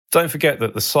Don't forget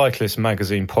that the Cyclist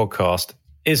Magazine podcast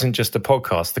isn't just a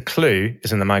podcast. The clue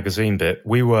is in the magazine bit.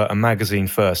 We were a magazine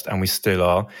first, and we still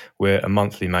are. We're a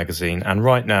monthly magazine. And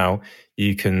right now,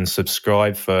 you can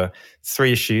subscribe for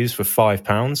 3 issues for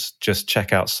 £5. Just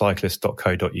check out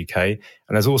cyclist.co.uk. And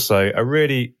there's also a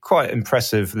really quite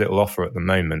impressive little offer at the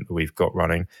moment that we've got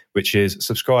running, which is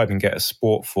subscribe and get a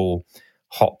Sportful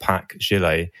Hot Pack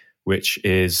gilet, which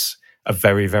is a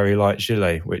very, very light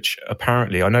gilet, which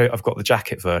apparently, I know I've got the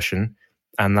jacket version,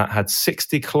 and that had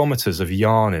 60 kilometers of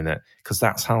yarn in it, because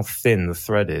that's how thin the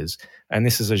thread is. And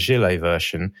this is a gilet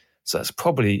version. So it's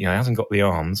probably, it hasn't got the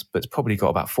arms, but it's probably got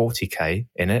about 40k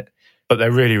in it. But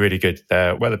they're really, really good.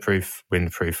 They're weatherproof,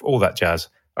 windproof, all that jazz.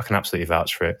 I can absolutely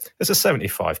vouch for it. It's a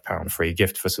 £75 free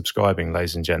gift for subscribing,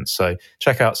 ladies and gents. So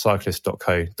check out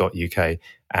cyclist.co.uk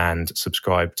and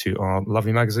subscribe to our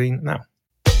lovely magazine now.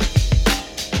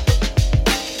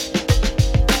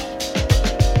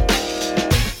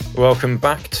 Welcome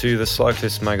back to the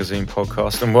Cyclist Magazine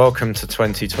podcast, and welcome to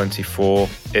 2024.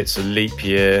 It's a leap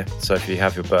year, so if you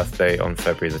have your birthday on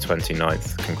February the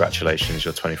 29th, congratulations,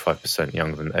 you're 25%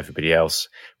 younger than everybody else.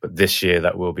 But this year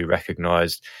that will be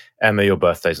recognised. Emma, your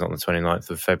birthday's not on the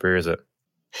 29th of February, is it?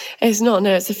 It's not,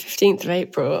 no, it's the 15th of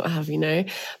April, I'll have you know.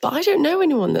 But I don't know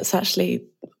anyone that's actually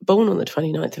born on the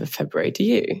 29th of February, do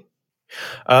you?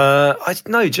 No,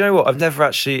 do you know what? I've never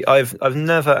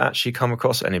actually come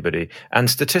across anybody. And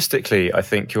statistically, I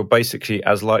think you're basically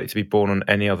as likely to be born on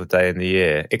any other day in the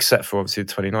year, except for obviously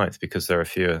the 29th, because there are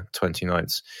fewer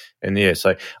 29ths in the year.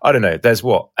 So I don't know. There's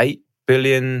 8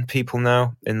 billion people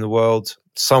now in the world.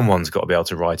 Someone's got to be able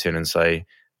to write in and say,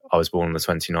 I was born on the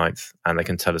 29th, and they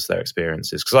can tell us their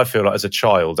experiences. Because I feel like as a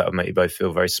child, that would make you both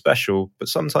feel very special, but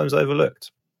sometimes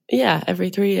overlooked. Yeah, every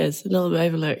 3 years, a little bit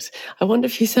overlooked. I wonder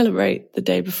if you celebrate the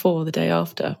day before or the day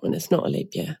after when it's not a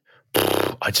leap year.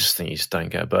 I just think you just don't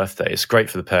get a birthday. It's great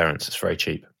for the parents. It's very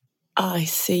cheap. I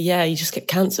see. Yeah, you just get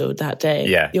cancelled that day.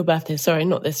 Yeah. Your birthday. Sorry,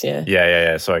 not this year.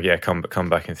 Yeah. Sorry, yeah, come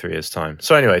back in 3 years' time.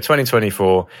 So anyway,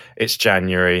 2024, it's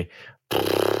January.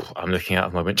 I'm looking out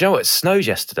of my window. Do you know what? It snowed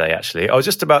yesterday, actually. I was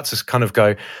just about to kind of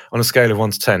go on a scale of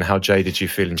 1 to 10, how jaded you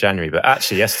feel in January? But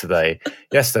actually yesterday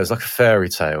was like a fairy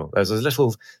tale. There was a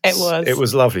little... It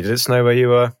was lovely. Did it snow where you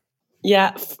were?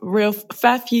 Yeah,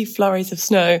 fair few flurries of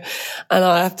snow. And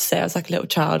I have to say, I was like a little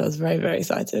child. I was very, very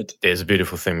excited. It is a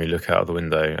beautiful thing when you look out of the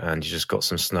window and you just got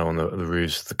some snow on the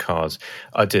roofs of the cars.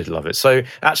 I did love it. So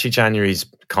actually January's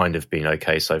kind of been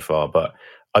okay so far, but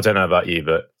I don't know about you,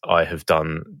 but I have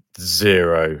done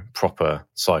 0 proper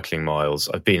cycling miles.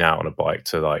 I've been out on a bike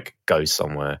to go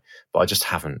somewhere, but I just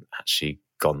haven't actually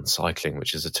gone cycling,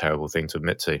 which is a terrible thing to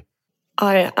admit to.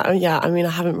 I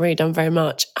haven't really done very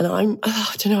much, and I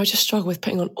don't know, I just struggle with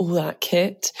putting on all that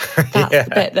kit. That's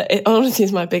the bit that honestly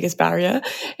is my biggest barrier.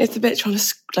 It's the bit trying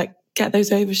to get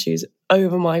those overshoes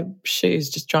over my shoes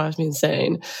just drives me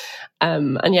insane.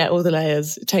 And yeah, all the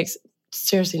layers. It takes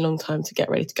seriously long time to get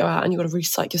ready to go out, and you've got to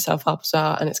re-psych yourself up as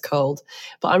well, and it's cold.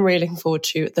 But I'm really looking forward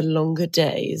to the longer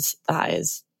days. That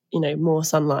is, more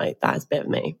sunlight. That is a bit of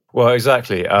me. Well,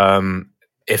 exactly.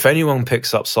 If anyone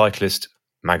picks up Cyclist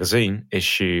Magazine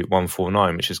issue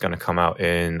 149, which is going to come out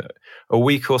in a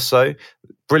week or so,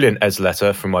 brilliant Ed's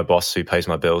letter from my boss who pays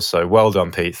my bills. So well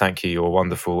done, Pete. Thank you. You're a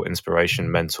wonderful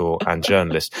inspiration, mentor and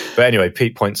journalist. But anyway,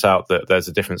 Pete points out that there's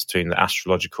a difference between the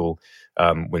astrological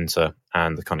winter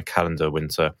and the kind of calendar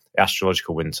winter. The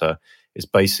astrological winter is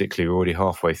basically we're already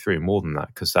halfway through, more than that,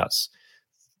 because that's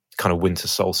kind of winter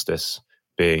solstice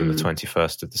being the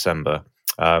 21st of December.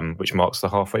 Which marks the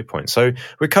halfway point. So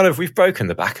we've broken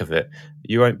the back of it.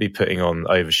 You won't be putting on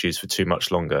overshoes for too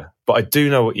much longer. But I do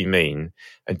know what you mean.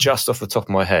 And just off the top of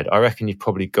my head, I reckon you've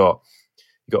probably got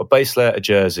a base layer, a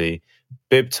jersey,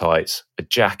 bib tights, a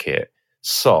jacket,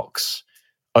 socks,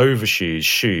 overshoes,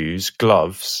 shoes,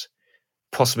 gloves,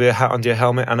 possibly a hat under your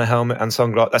helmet and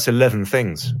sunglasses. That's 11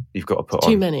 things you've got to put on.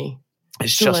 Too many.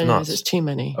 It's just nuts. It's too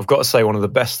many. I've got to say, one of the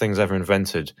best things ever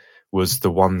invented was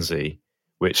the onesie,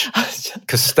 which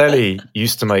Castelli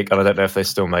used to make, and I don't know if they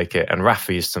still make it, and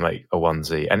Rafa used to make a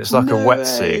onesie, and it's like a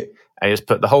wetsuit, and you just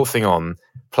put the whole thing on,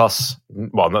 plus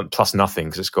nothing,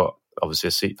 because it's got obviously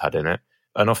a seat pad in it,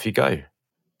 and off you go.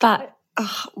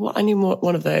 I need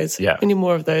one of those. Yeah. I need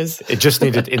more of those. It just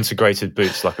needed integrated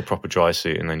boots, like a proper dry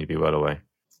suit, and then you'd be well away.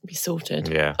 Be sorted.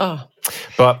 Yeah. Oh.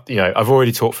 But, I've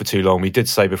already talked for too long. We did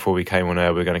say before we came on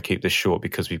air we're going to keep this short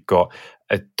because we've got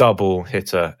a double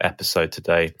hitter episode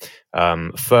today.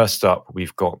 First up,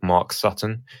 we've got Mark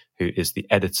Sutton, who is the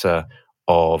editor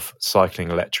of Cycling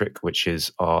Electric, which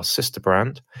is our sister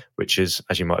brand, which is,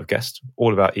 as you might have guessed,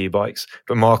 all about e-bikes.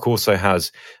 But Mark also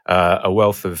has a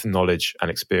wealth of knowledge and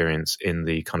experience in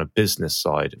the kind of business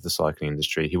side of the cycling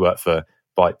industry. He worked for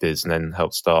BikeBiz and then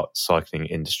helped start Cycling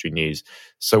Industry News.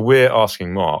 So we're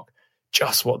asking Mark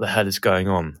just what the hell is going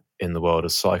on in the world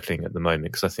of cycling at the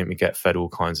moment, because I think we get fed all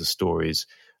kinds of stories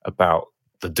about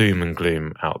the doom and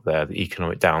gloom out there, the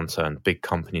economic downturn, big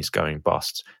companies going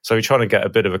bust. So we're trying to get a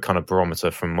bit of a kind of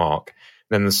barometer from Mark.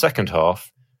 Then the second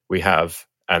half we have,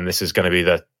 and this is going to be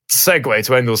the segue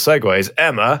to end all segues,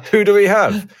 Emma, who do we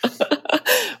have?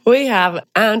 We have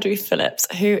Andrew Phillips,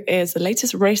 who is the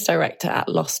latest race director at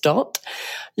Lost Dot.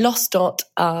 Lost Dot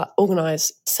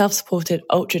organise self-supported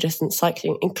ultra-distance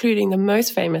cycling, including the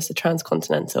most famous, the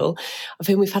Transcontinental, of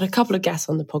whom we've had a couple of guests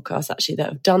on the podcast, actually, that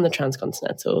have done the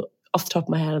Transcontinental. Off the top of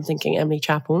my head, I'm thinking Emily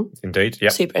Chappell. Indeed, yeah.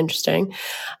 Super interesting.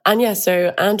 And yeah,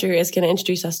 so Andrew is going to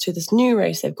introduce us to this new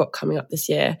race they've got coming up this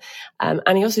year.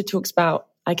 And he also talks about,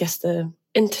 I guess, the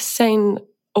insane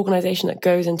organisation that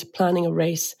goes into planning a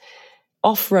race,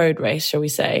 off-road race, shall we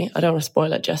say. I don't want to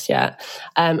spoil it just yet.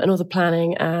 And all the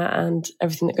planning and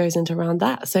everything that goes into around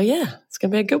that. So yeah, it's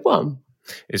going to be a good one.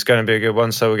 It's going to be a good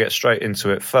one. So we'll get straight into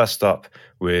it. First up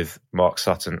with Mark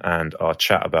Sutton and our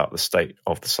chat about the state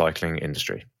of the cycling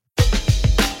industry.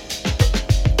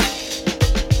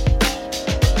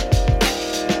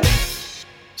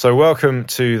 So welcome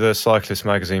to the Cyclist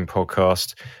Magazine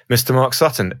podcast, Mr. Mark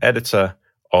Sutton, editor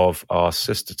of our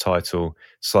sister title,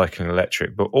 Cycling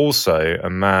Electric, but also a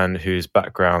man whose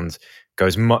background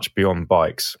goes much beyond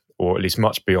bikes, or at least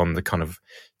much beyond the kind of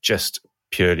just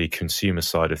purely consumer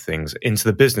side of things, into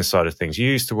the business side of things. You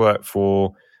used to work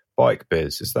for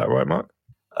BikeBiz, is that right, Mark?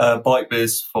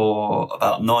 BikeBiz for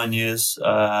about 9 years,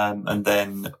 and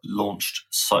then launched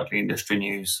Cycling Industry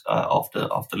News after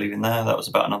leaving there. That was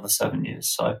about another 7 years.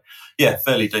 So, yeah,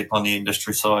 fairly deep on the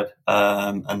industry side.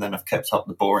 And then I've kept up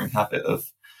the boring habit of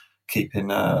keeping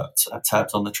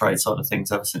tabs on the trade side of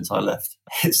things ever since I left.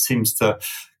 It seems to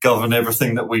govern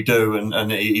everything that we do,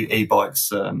 and e-bikes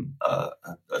are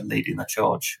leading the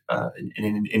charge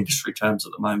in industry terms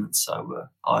at the moment. So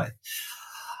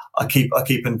I keep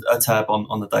a tab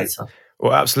on the data.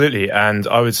 Well, absolutely. And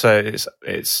I would say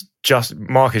it's just,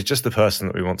 Mark is just the person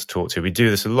that we want to talk to. We do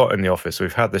this a lot in the office.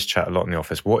 We've had this chat a lot in the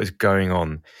office. What is going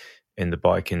on in the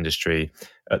bike industry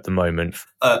at the moment?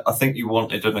 I think you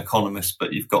wanted an economist,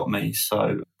 but you've got me.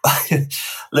 So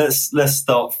let's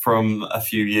start from a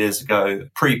few years ago.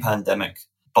 Pre-pandemic,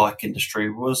 bike industry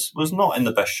was not in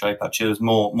the best shape. Actually, there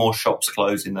was more shops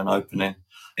closing than opening.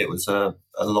 It was a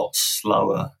lot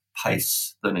slower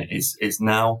pace than it is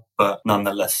now, but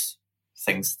nonetheless,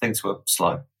 things were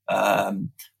slow.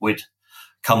 We'd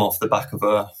come off the back of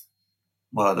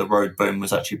the road boom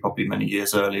was actually probably many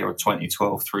years earlier,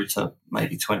 2012 through to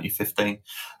maybe 2015,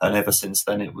 and ever since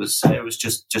then it was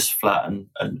just flat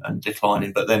and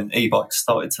declining. But then e-bikes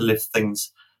started to lift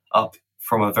things up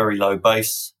from a very low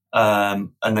base,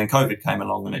 and then COVID came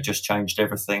along and it just changed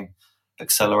everything,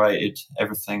 accelerated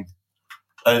everything.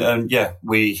 And yeah,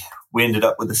 we ended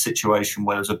up with a situation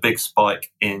where there was a big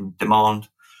spike in demand.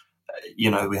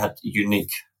 We had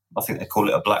unique, I think they call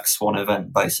it a black swan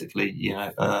event, basically,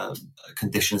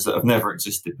 conditions that have never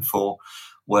existed before,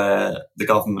 where the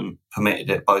government permitted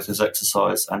it both as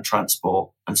exercise and transport.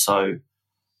 And so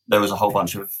there was a whole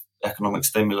bunch of economic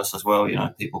stimulus as well.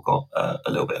 People got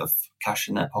a little bit of cash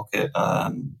in their pocket.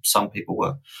 Some people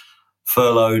were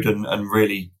furloughed and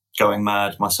really going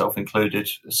mad, myself included.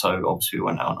 So obviously we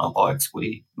went out on our bikes.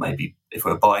 If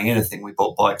we were buying anything, we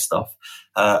bought bike stuff.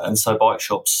 And so bike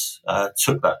shops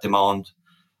took that demand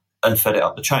and fed it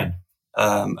up the chain.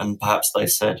 And perhaps they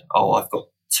said, I've got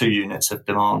 2 units of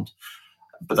demand.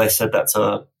 But they said that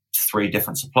to 3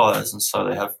 different suppliers. And so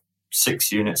they have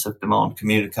 6 units of demand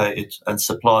communicated. And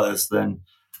suppliers then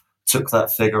took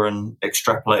that figure and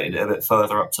extrapolated it a bit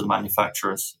further up to the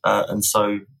manufacturers. And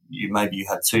so you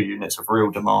had 2 units of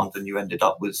real demand and you ended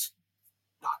up with,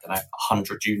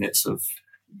 100 units of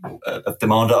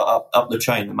demand up the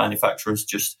chain. The manufacturers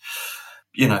just,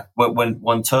 went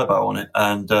one turbo on it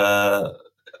and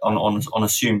on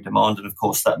assumed demand. And of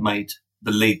course that made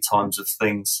the lead times of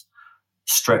things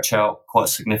stretch out quite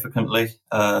significantly.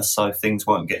 So things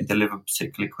weren't getting delivered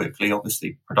particularly quickly.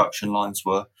 Obviously production lines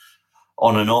were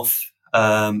on and off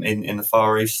in the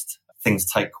Far East. Things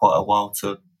take quite a while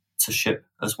to ship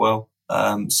as well.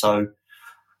 So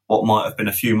what might have been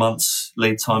a few months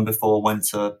lead time before went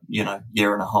to,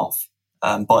 year and a half.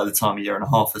 By the time a year and a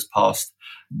half has passed,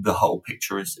 the whole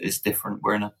picture is different.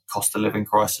 We're in a cost of living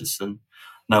crisis and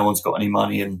no one's got any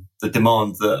money. And the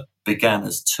demand that began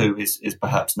as 2 is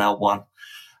perhaps now 1.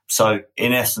 So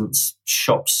in essence,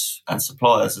 shops and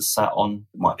suppliers are sat on,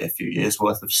 it might be a few years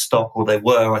worth of stock, or they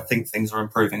were. I think things are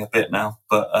improving a bit now,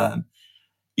 but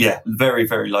very,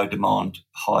 very low demand,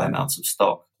 high amounts of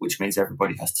stock, which means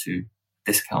everybody has to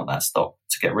discount that stock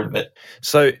to get rid of it.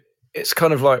 So it's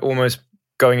kind of like almost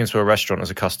going into a restaurant as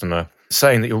a customer,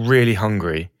 saying that you're really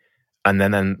hungry, and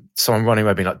then someone running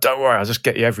away being like, don't worry, I'll just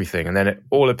get you everything. And then it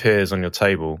all appears on your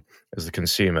table as the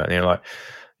consumer. And you're like,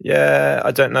 yeah,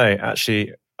 I don't know.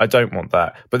 Actually, I don't want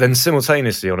that. But then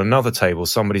simultaneously on another table,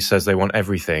 somebody says they want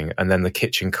everything, and then the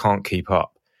kitchen can't keep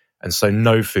up. And so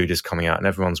no food is coming out and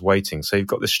everyone's waiting. So you've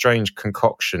got this strange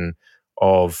concoction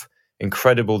of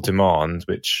incredible demand,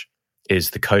 which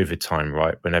is the COVID time,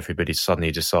 right? When everybody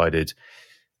suddenly decided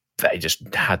they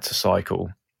just had to cycle.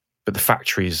 But the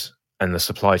factories and the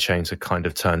supply chains are kind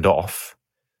of turned off.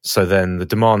 So then the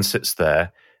demand sits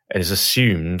there and is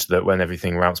assumed that when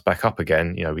everything ramps back up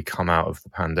again, we come out of the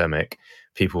pandemic,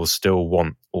 people will still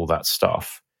want all that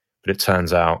stuff. But it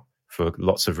turns out for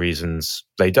lots of reasons,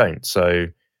 they don't. So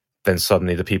then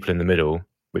suddenly the people in the middle,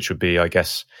 which would be, I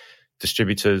guess,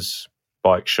 distributors,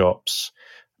 bike shops,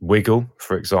 Wiggle,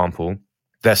 for example,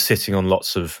 they're sitting on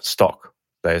lots of stock.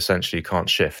 They essentially can't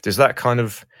shift. Is that kind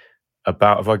of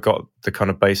about, have I got the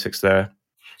kind of basics there?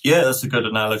 Yeah, that's a good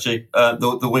analogy.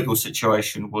 The Wiggle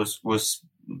situation was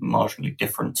marginally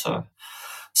different to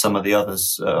some of the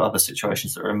other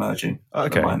situations that are emerging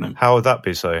at the moment. How would that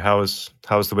be so? How is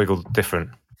the Wiggle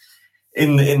different?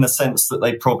 In the sense that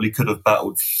they probably could have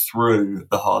battled through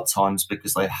the hard times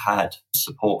because they had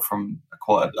support from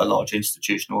quite a large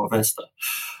institutional investor,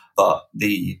 but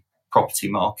the property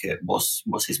market was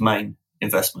his main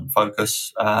investment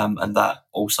focus, and that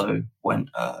also went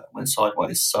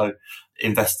sideways. So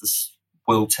investors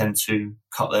will tend to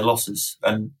cut their losses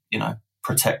and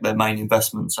protect their main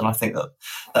investments, and I think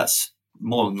that's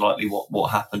more than likely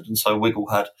what happened. And so Wiggle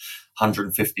had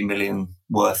 150 million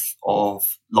worth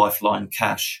of lifeline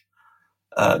cash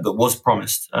that was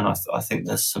promised, and I think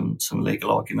there's some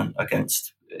legal argument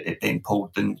against it being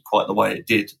pulled in quite the way it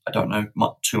did. I don't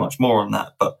know too much more on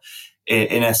that, but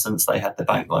in essence, they had the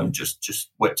bank loan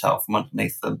just whipped out from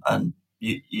underneath them, and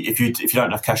if you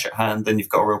don't have cash at hand, then you've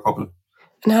got a real problem.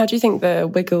 And how do you think the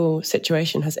Wiggle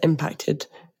situation has impacted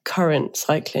current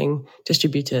cycling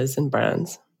distributors and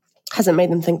brands? Has it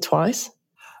made them think twice?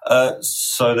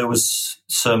 So there was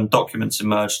some documents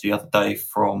emerged the other day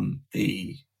from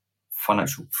the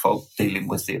financial folk dealing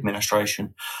with the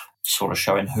administration, sort of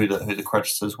showing who the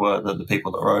creditors were, the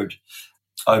people that are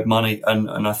owed money.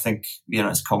 And I think,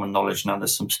 it's common knowledge now,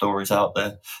 there's some stories out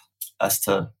there as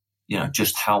to,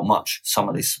 just how much some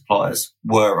of these suppliers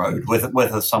were owed,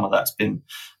 whether some of that's been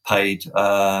paid.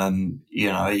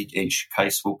 Each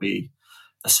case will be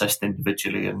assessed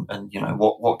individually, and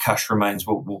what cash remains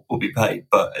will be paid.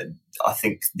 But I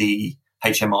think the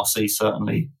HMRC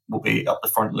certainly will be up the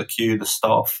front of the queue. The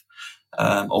staff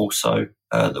also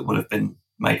that would have been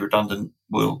made redundant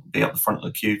will be up the front of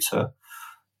the queue to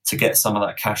get some of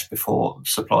that cash before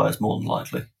suppliers, more than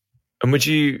likely.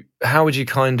 And how would you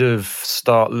kind of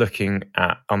start looking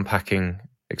at unpacking,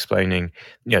 explaining,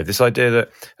 this idea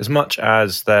that as much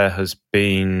as there has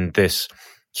been this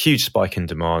huge spike in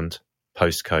demand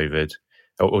post-COVID,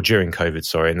 or during COVID,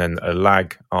 sorry, and then a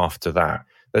lag after that,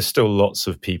 there's still lots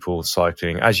of people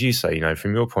cycling. As you say,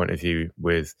 from your point of view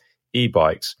with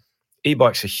e-bikes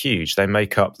are huge. They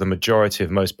make up the majority of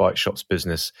most bike shops'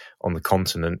 business on the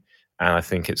continent, and I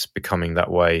think it's becoming that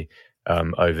way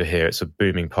over here. It's a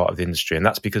booming part of the industry, and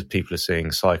that's because people are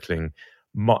seeing cycling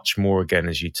much more again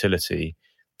as utility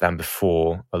than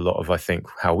before. A lot of, I think,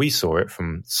 how we saw it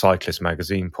from Cyclist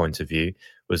magazine point of view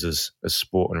was as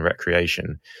sport and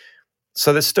recreation.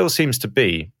 So there still seems to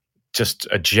be just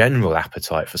a general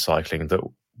appetite for cycling that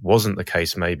wasn't the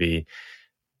case maybe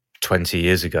 20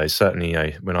 years ago.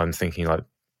 Certainly, when I'm thinking like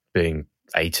being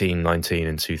 18, 19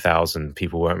 in 2000,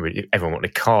 everyone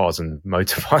wanted cars and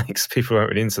motorbikes. People weren't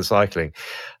really into cycling.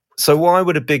 So why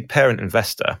would a big parent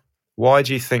investor, why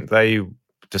do you think they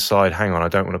decide, hang on, I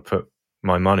don't want to put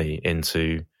my money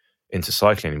into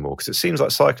cycling anymore? Because it seems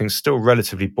like cycling's still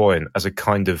relatively buoyant as a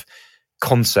kind of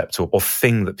concept or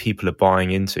thing that people are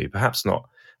buying into, perhaps not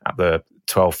at the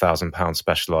 £12,000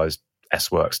 specialised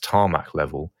S-Works tarmac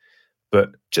level, but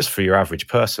just for your average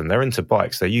person, they're into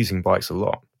bikes, they're using bikes a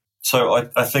lot. So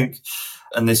I think,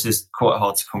 and this is quite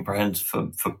hard to comprehend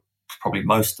for probably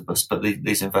most of us, but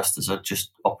these investors are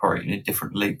just operating in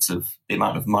different leagues of the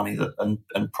amount of money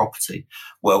and property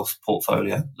wealth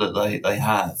portfolio that they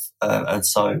have. And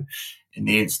so in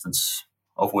the instance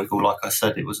of Wiggle, like I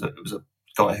said, it was a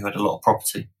guy who had a lot of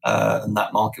property, and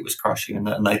that market was crashing,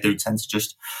 and they do tend to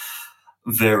just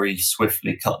very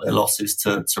swiftly cut their losses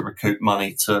to recoup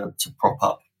money to prop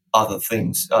up other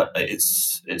things.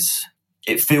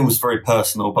 It feels very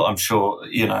personal, but I'm sure,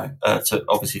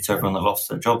 to everyone that lost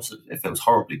their jobs, it feels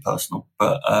horribly personal.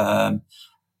 But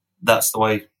that's the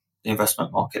way the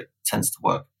investment market tends to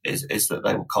work, is that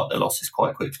they will cut their losses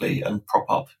quite quickly and prop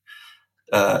up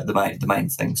the main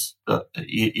things. That,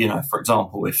 for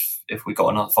example, if we got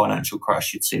another financial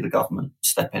crash, you'd see the government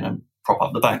step in and prop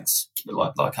up the banks,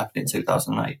 like happened in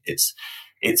 2008.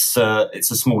 It's a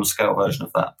smaller scale version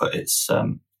of that, but it's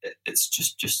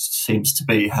just seems to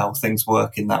be how things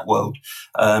work in that world.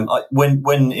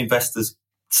 When investors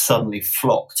suddenly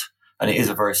flocked, and it is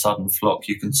a very sudden flock,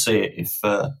 you can see it if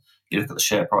you look at the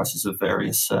share prices of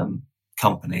various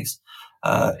companies.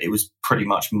 It was pretty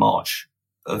much March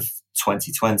of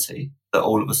 2020 that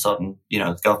all of a sudden,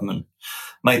 the government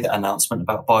made that announcement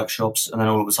about bike shops, and then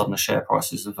all of a sudden the share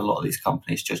prices of a lot of these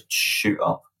companies just shoot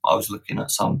up. I was looking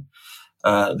at some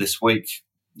this week.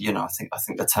 I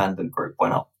think the Tandem Group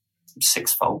went up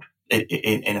sixfold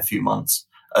in a few months,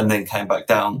 and then came back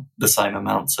down the same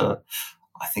amount to,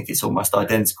 I think it's almost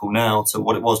identical now to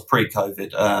what it was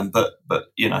pre-COVID. But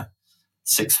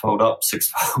sixfold up,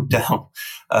 sixfold down.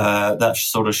 That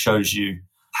sort of shows you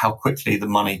how quickly the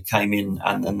money came in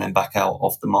and then back out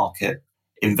of the market.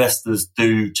 Investors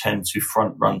do tend to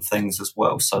front run things as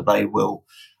well, so they will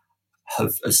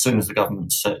have, as soon as the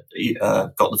government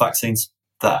got the vaccines,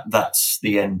 that's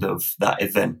the end of that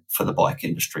event for the bike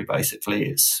industry. Basically,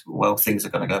 it's, well, things are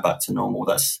going to go back to normal.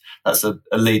 That's a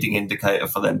leading indicator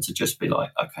for them to just be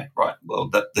like, okay, right, well,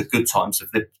 the good times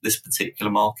of this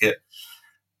particular market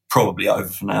probably over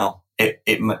for now.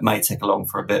 It may take along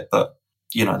for a bit, but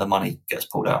the money gets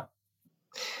pulled out.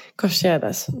 Gosh, yeah,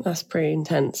 that's pretty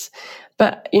intense.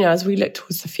 But as we look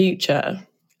towards the future,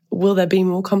 will there be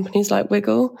more companies like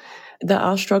Wiggle that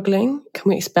are struggling? Can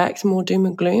we expect more doom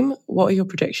and gloom? What are your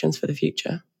predictions for the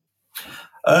future?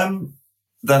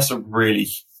 That's a really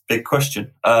big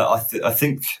question. I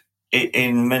think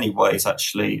in many ways,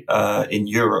 actually, in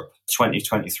Europe,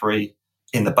 2023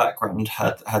 in the background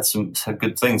had some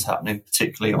good things happening,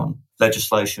 particularly on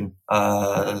legislation.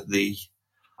 I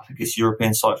think it's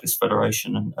European Cyclist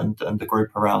Federation and the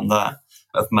group around that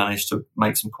have managed to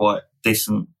make some quite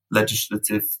decent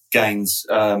legislative gains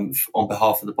on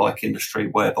behalf of the bike industry,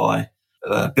 whereby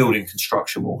building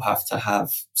construction will have to have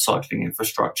cycling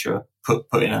infrastructure put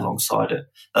in alongside it.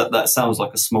 That sounds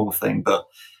like a small thing, but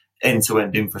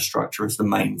end-to-end infrastructure is the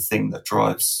main thing that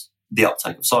drives the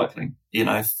uptake of cycling.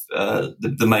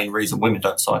 The main reason women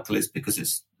don't cycle is because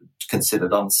it's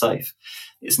considered unsafe.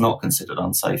 It's not considered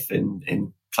unsafe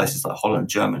in places like Holland,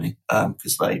 Germany,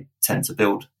 because they tend to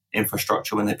build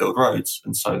infrastructure when they build roads,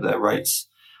 and so their rates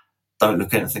don't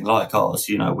look anything like ours.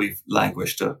 We've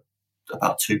languished at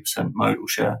about 2% modal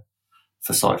share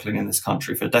for cycling in this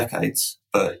country for decades,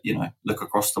 but look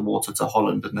across the water to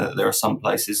Holland, and there are some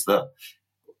places that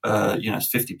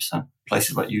it's 50%.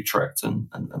 Places like Utrecht and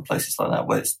places like that,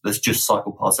 where there's just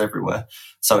cycle paths everywhere.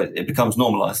 So it becomes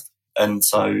normalised, and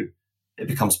so it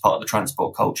becomes part of the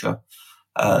transport culture.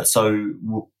 So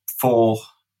for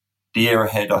the year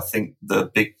ahead, I think the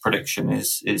big prediction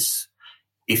is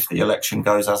if the election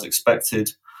goes as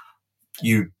expected,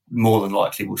 you more than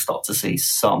likely will start to see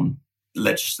some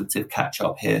legislative catch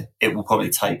up here. It will probably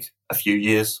take a few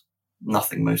years.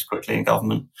 Nothing moves quickly in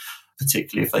government,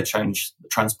 particularly if they change the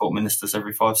transport ministers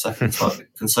every 5 seconds like the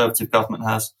Conservative government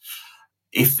has.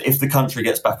 If the country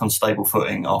gets back on stable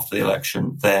footing after the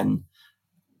election, then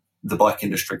the bike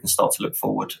industry can start to look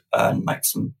forward and make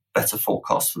some better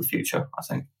forecasts for the future, I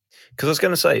think. Because I was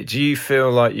going to say, do you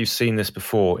feel like you've seen this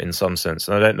before in some sense?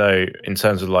 And I don't know, in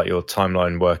terms of like your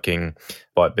timeline working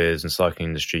Bike Biz and cycling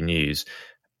industry news,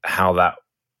 how that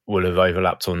will have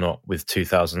overlapped or not with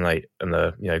 2008 and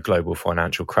the global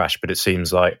financial crash. But it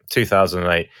seems like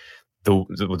 2008,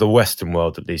 the Western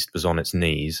world at least was on its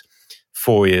knees.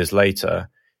 4 years later,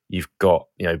 you've got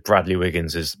Bradley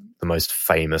Wiggins is the most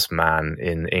famous man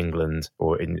in England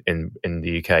or in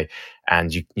the UK,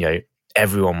 and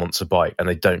everyone wants a bike, and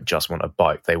they don't just want a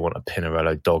bike; they want a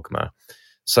Pinarello Dogma.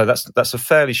 So that's a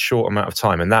fairly short amount of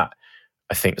time, and that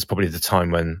I think is probably the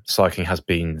time when cycling has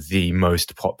been the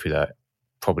most popular,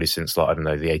 probably since the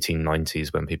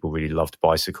 1890s, when people really loved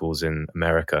bicycles in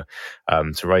America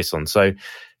to race on. So,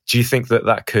 do you think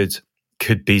that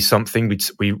could be something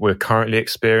we're currently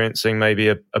experiencing, maybe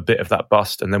a bit of that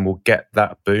bust, and then we'll get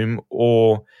that boom?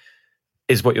 Or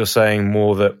is what you're saying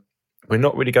more that we're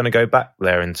not really going to go back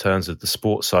there in terms of the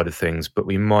sports side of things, but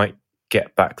we might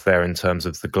get back there in terms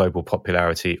of the global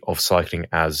popularity of cycling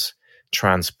as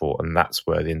transport, and that's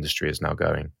where the industry is now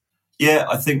going? Yeah,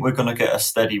 I think we're going to get a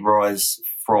steady rise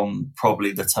from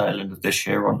probably the tail end of this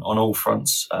year on all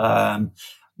fronts.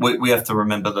 We have to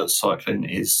remember that cycling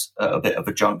is a bit of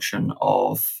a junction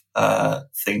of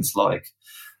things like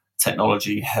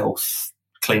technology, health,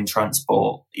 clean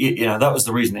transport. That was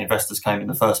the reason the investors came in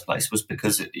the first place, was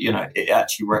because it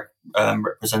actually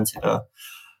represented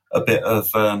a bit of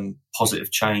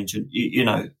positive change.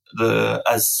 And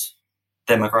as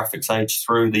demographics age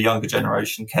through, the younger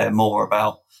generation care more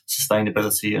about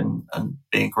sustainability and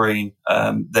being green.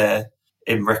 They're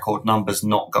in record numbers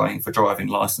not going for driving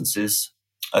licenses.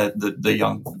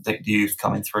 The youth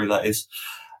coming through, that is.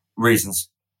 Reasons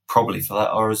probably for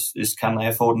that is can they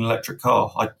afford an electric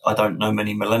car? I don't know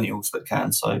many millennials that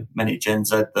can, so many Gen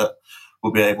Z that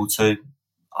will be able to.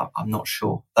 I'm not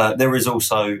sure. There is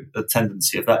also a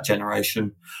tendency of that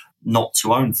generation not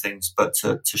to own things, but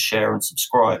to share and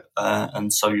subscribe.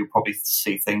 And so you'll probably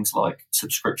see things like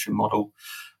subscription model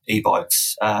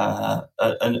e-bikes. And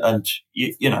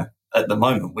at the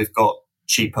moment, we've got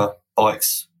cheaper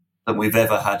bikes than we've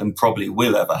ever had and probably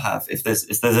will ever have. If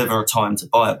there's ever a time to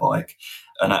buy a bike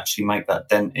and actually make that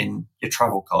dent in your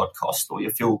travel card cost or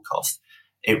your fuel cost,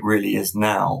 it really is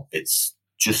now. It's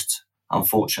just,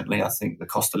 unfortunately, I think the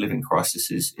cost of living crisis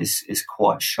is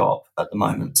quite sharp at the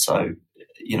moment. So,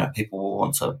 people will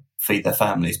want to feed their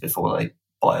families before they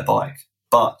buy a bike.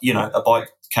 But, a bike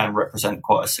can represent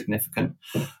quite a significant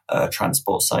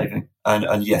transport saving.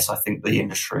 And yes, I think the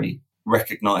industry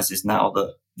recognises now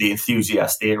that the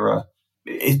enthusiast era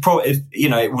is probably,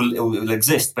 it will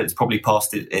exist, but it's probably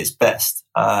past its best.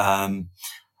 The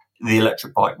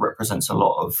electric bike represents a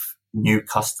lot of new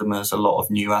customers, a lot of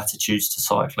new attitudes to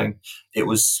cycling. It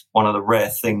was one of the rare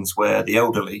things where the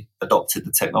elderly adopted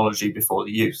the technology before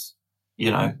the youth,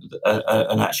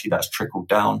 and actually that's trickled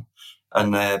down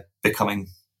and they're becoming,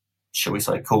 shall we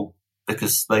say, cool,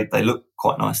 because they look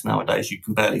quite nice nowadays. You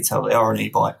can barely tell they are an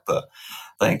e-bike, but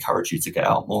they encourage you to get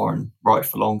out more and ride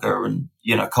for longer. And,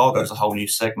 cargo is a whole new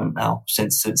segment now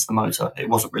since the motor. It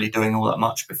wasn't really doing all that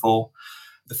much before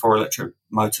electric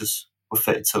motors were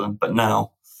fitted to them. But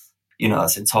now,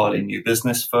 that's entirely new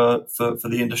business for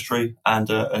the industry and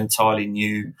an entirely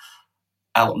new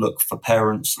outlook for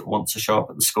parents that want to show up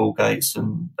at the school gates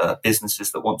and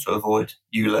businesses that want to avoid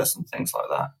ULEZ and things like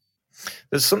that.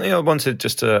 There's something I wanted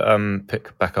just to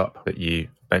pick back up that you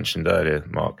mentioned earlier,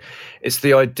 Mark. It's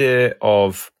the idea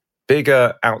of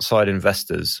bigger outside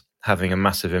investors having a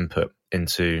massive input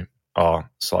into our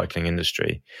cycling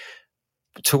industry.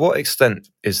 To what extent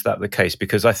is that the case?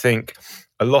 Because I think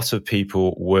a lot of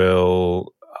people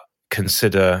will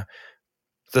consider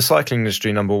the cycling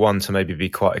industry, number one, to maybe be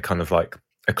quite a kind of like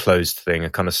a closed thing, a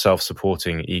kind of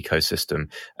self-supporting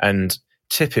ecosystem. And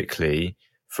typically,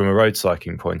 from a road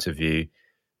cycling point of view,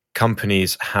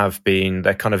 companies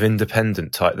they're kind of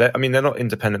independent type. They're not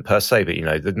independent per se,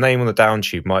 but, the name on the down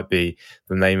tube might be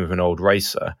the name of an old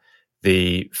racer.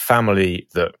 The family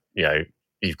that,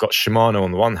 you've got Shimano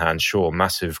on the one hand, sure,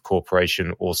 massive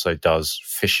corporation, also does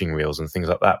fishing reels and things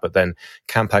like that. But then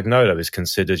Campagnolo is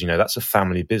considered, that's a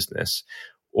family business.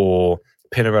 Or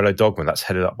Pinarello Dogma, that's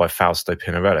headed up by Fausto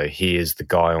Pinarello. He is the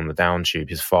guy on the down tube.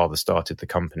 His father started the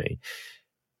company.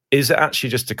 Is it actually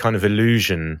just a kind of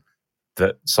illusion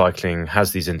that cycling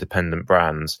has these independent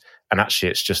brands and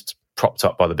actually it's just propped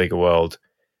up by the bigger world,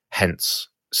 hence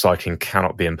cycling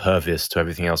cannot be impervious to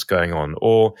everything else going on?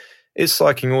 Or is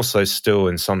cycling also still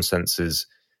in some senses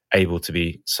able to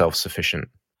be self-sufficient?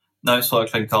 No,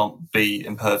 cycling can't be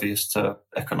impervious to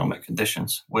economic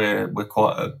conditions. We're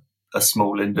quite a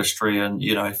small industry, and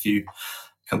if you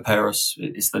compare us,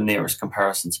 it's the nearest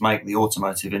comparison to make. The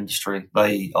automotive industry,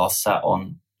 they are sat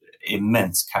on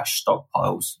immense cash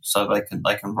stockpiles, so they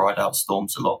can ride out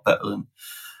storms a lot better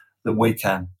than we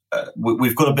can.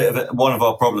 We've got a bit of it. One of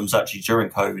our problems actually during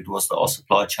COVID was that our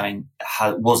supply chain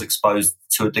was exposed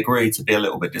to a degree to be a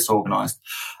little bit disorganized.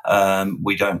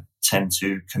 We don't tend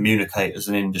to communicate as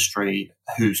an industry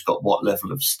who's got what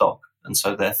level of stock, and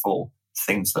so therefore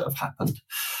things that have happened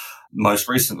most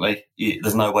recently,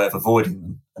 there's no way of avoiding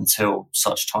them until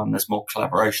such time there's more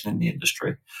collaboration in the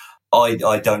industry. I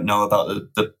don't know about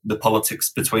the politics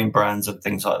between brands and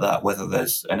things like that, whether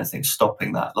there's anything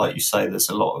stopping that. Like you say, there's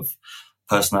a lot of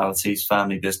personalities,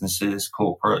 family businesses,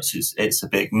 corporates. It's a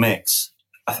big mix.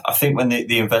 I think when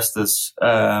the investors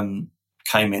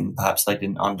came in, perhaps they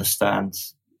didn't understand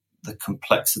the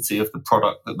complexity of the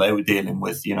product that they were dealing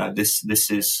with.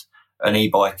 This is an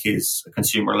e-bike is a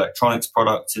consumer electronics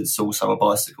product. It's also a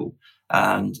bicycle,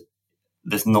 and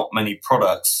there's not many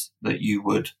products like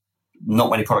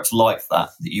that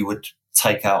you would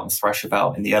take out and thrash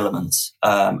about in the elements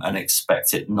and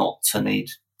expect it not to need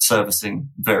servicing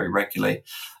very regularly.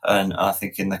 And I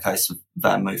think in the case of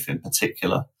VanMoof in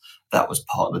particular, that was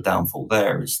part of the downfall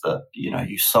there, is that,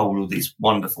 you sold all these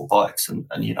wonderful bikes and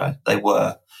they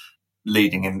were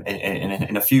leading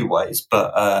in a few ways,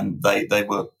 but they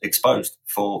were exposed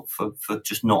for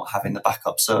just not having the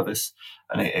backup service,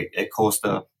 and it caused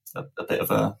a bit of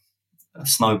a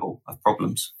snowball of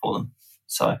problems for them.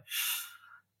 So I'm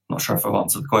not sure if I've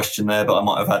answered the question there, but I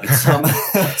might have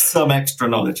added some extra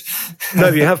knowledge. No,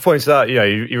 you have pointed out,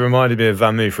 you reminded me of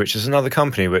VanMoof, which is another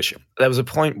company which there was a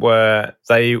point where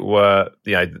they were,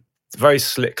 very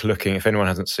slick looking. If anyone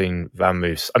hasn't seen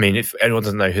VanMoofs, I mean, if anyone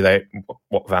doesn't know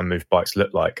what VanMoof bikes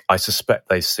look like, I suspect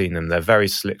they've seen them. They're very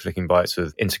slick looking bikes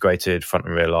with integrated front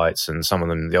and rear lights, and some of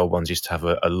them, the old ones, used to have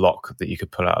a lock that you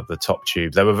could pull out of the top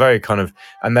tube. They were very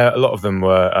and a lot of them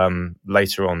were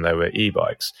later on they were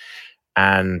e-bikes,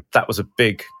 and that was a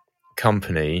big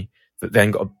company that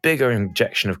then got a bigger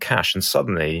injection of cash, and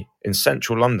suddenly in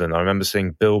central London, I remember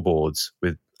seeing billboards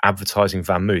with advertising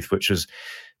VanMoof, which was,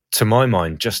 to my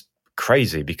mind, just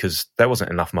crazy, because there wasn't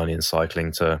enough money in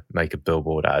cycling to make a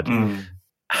billboard ad.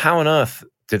 How on earth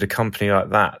did a company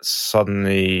like that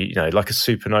suddenly, like a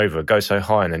supernova, go so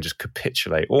high and then just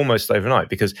capitulate almost overnight?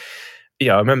 Because I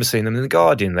remember seeing them in The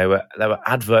Guardian. There were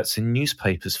adverts in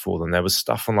newspapers for them. There was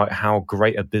stuff on like how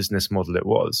great a business model it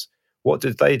was. What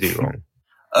did they do wrong?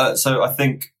 So I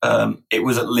think it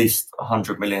was at least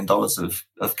 $100 million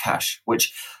of cash,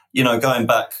 which, going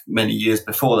back many years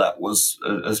before that was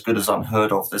as good as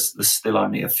unheard of. There's still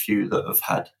only a few that have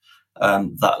had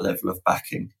that level of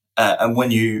backing. And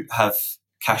when you have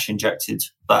cash injected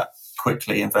that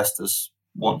quickly, investors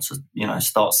want to,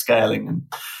 start scaling.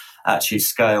 And actually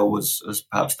scale, as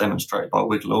perhaps demonstrated by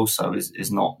Wiggle also, is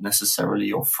not necessarily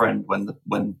your friend when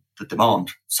the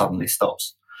demand suddenly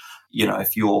stops.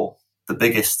 If you're the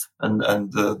biggest and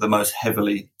the most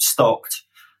heavily stocked,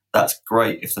 that's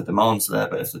great if the demand's there,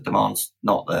 but if the demand's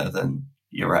not there, then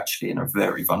you're actually in a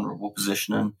very vulnerable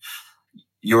position, and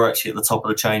you're actually at the top of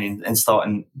the chain in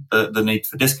starting the need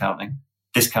for discounting.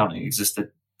 Discounting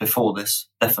existed before this.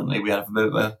 Definitely, we had a bit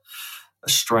of a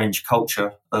strange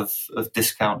culture of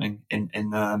discounting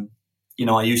in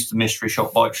I used to mystery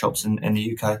shop bike shops in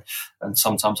the UK, and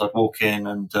sometimes I'd walk in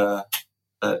and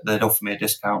they'd offer me a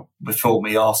discount before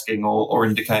me asking or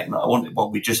indicating that I wanted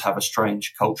one. We just have a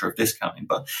strange culture of discounting,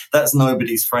 but that's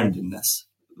nobody's friend in this.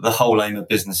 The whole aim of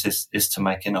business is to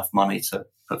make enough money to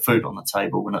put food on the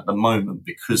table. And at the moment,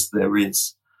 because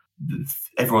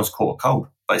everyone's caught a cold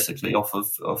basically off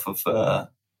of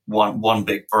one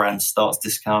big brand starts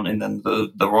discounting, then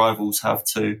the rivals have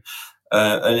to,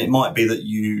 and it might be that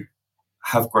you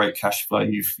have great cash flow,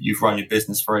 you've run your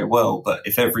business very well, but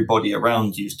if everybody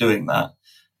around you is doing that,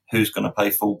 who's going to pay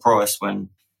full price when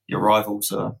your rivals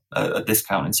are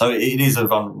discounting? So it is a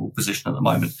vulnerable position at the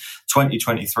moment.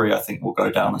 2023, I think, will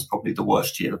go down as probably the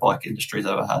worst year the bike industry's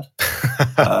ever had.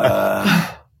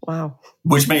 Wow.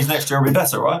 Which means next year will be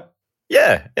better, right?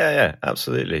 Yeah,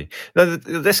 absolutely. No,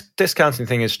 this discounting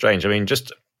thing is strange. I mean,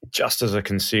 just as a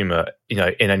consumer, in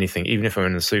anything, even if I'm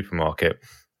in the supermarket,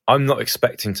 I'm not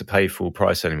expecting to pay full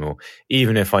price anymore,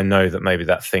 even if I know that maybe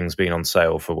that thing's been on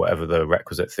sale for whatever the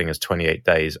requisite thing is, 28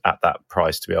 days at that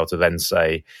price, to be able to then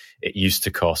say it used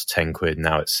to cost 10 quid,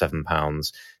 now it's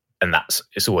 £7. And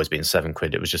it's always been 7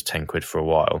 quid. It was just 10 quid for a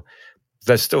while.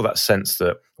 There's still that sense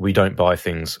that we don't buy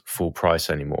things full price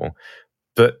anymore.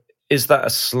 But is that a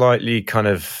slightly kind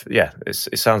of,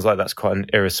 it sounds like that's quite an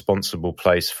irresponsible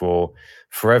place for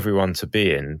everyone to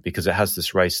be in, because it has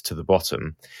this race to the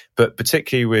bottom. But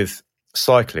particularly with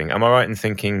cycling, am I right in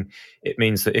thinking it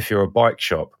means that if you're a bike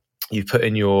shop, you put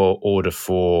in your order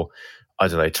for,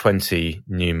 20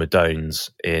 new Madones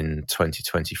in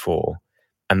 2024,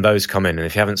 and those come in, and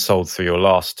if you haven't sold through your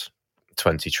last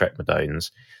 20 Trek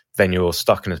Madones, then you're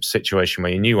stuck in a situation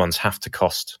where your new ones have to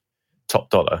cost top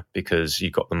dollar because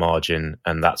you got the margin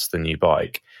and that's the new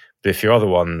bike. But if your other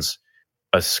ones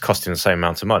are costing the same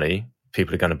amount of money,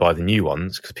 people are going to buy the new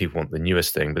ones because people want the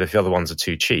newest thing. But if the other ones are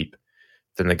too cheap,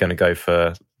 then they're going to go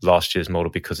for last year's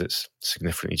model because it's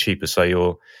significantly cheaper.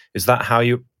 So is that how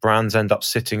your brands end up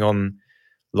sitting on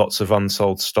lots of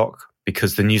unsold stock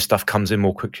because the new stuff comes in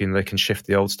more quickly and they can shift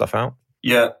the old stuff out?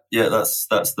 Yeah, that's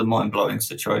the mind-blowing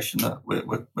situation that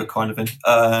we're kind of in.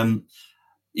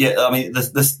 Yeah, I mean,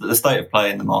 the state of play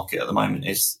in the market at the moment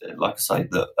is, like I say,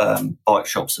 that bike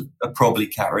shops are probably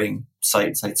carrying,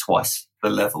 say twice the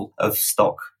level of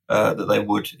stock that they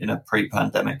would in a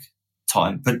pre-pandemic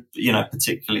time. But,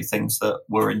 particularly things that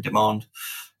were in demand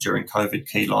during COVID,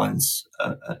 key lines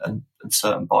and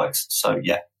certain bikes. So,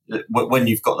 yeah, when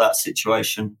you've got that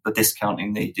situation, the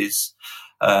discounting need is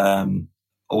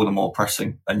all the more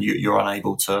pressing, and you're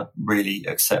unable to really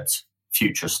accept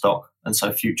future stock. And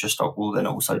so future stock will then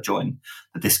also join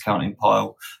the discounting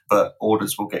pile, but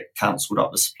orders will get cancelled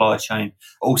up the supply chain.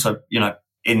 Also,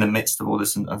 in the midst of all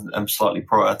this and slightly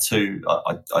prior to,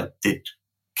 I did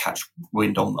catch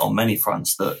wind on many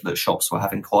fronts that shops were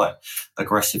having quite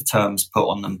aggressive terms put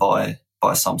on them by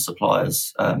some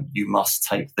suppliers. You must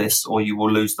take this or you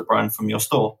will lose the brand from your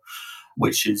store,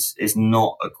 which is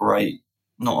not a great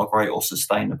or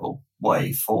sustainable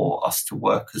way for us to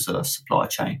work as a supply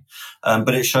chain.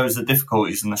 But it shows the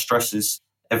difficulties and the stresses.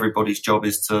 Everybody's job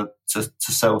is to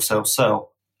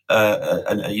sell.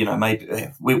 And maybe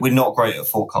we're not great at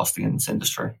forecasting in this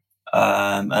industry.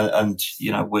 And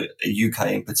we're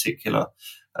UK in particular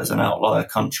as an outlier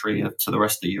country to the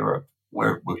rest of Europe.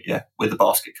 We're the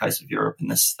basket case of Europe in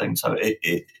this thing. So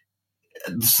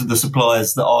the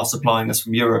suppliers that are supplying us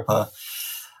from Europe are,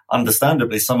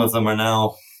 understandably, some of them are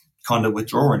now kind of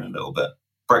withdrawing a little bit.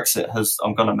 Brexit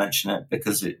I'm going to mention it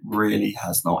because it really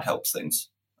has not helped things.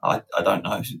 I don't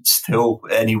know still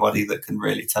anybody that can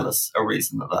really tell us a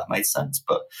reason that made sense,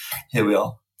 but here we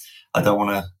are. I don't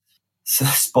want to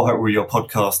spiral your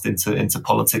podcast into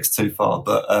politics too far,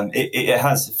 but it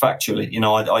has factually.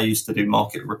 I used to do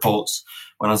market reports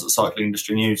when I was at Cycling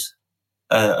Industry News,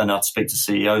 and I'd speak to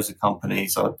CEOs of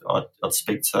companies. I'd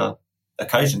speak to,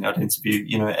 occasionally I'd interview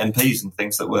MPs and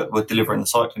things that were delivering the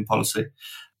cycling policy.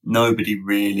 Nobody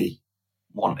really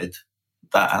wanted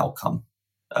that outcome,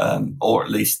 or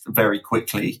at least very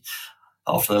quickly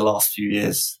after the last few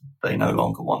years, they no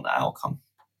longer want that outcome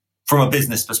from a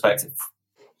business perspective.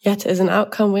 Yet it is an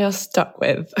outcome we are stuck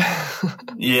with.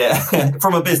 Yeah,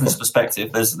 from a business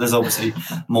perspective, there's obviously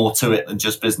more to it than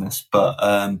just business. But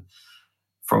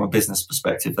from a business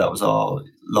perspective, that was our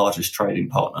largest trading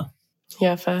partner.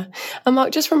 Yeah, fair. And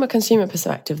Mark, just from a consumer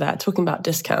perspective there, talking about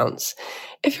discounts,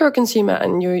 if you're a consumer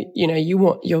and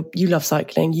you love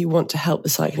cycling, you want to help the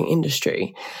cycling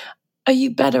industry, are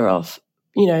you better off,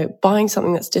 buying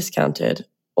something that's discounted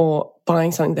or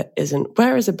buying something that isn't?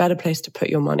 Where is a better place to put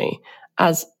your money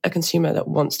as a consumer that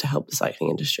wants to help the cycling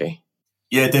industry?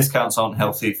 Yeah, discounts aren't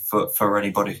healthy for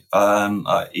anybody.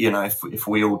 If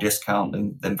we all discount,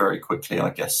 then very quickly,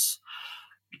 I guess,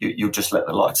 you'll just let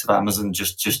the likes of Amazon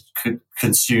just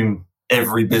consume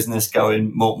every business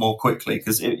going more quickly.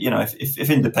 Because if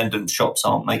independent shops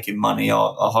aren't making money,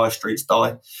 our high streets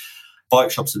die.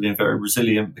 Bike shops have been very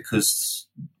resilient because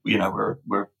we're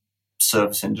a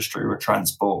service industry, we're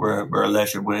transport, we're a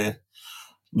leisure, we're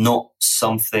not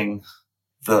something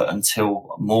that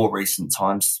until more recent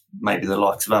times maybe the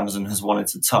likes of Amazon has wanted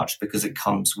to touch because it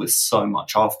comes with so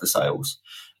much after sales.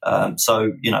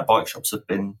 Bike shops have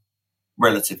been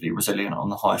relatively resilient on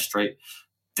the high street,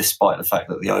 despite the fact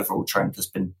that the overall trend has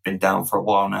been down for a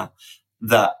while now.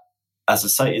 That, as I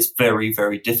say, it's very,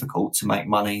 very difficult to make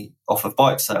money off of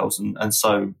bike sales. And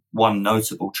so one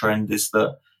notable trend is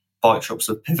that bike shops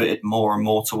have pivoted more and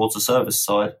more towards the service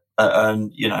side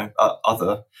and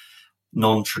other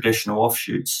non-traditional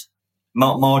offshoots.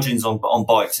 Margins on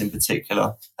bikes in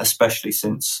particular, especially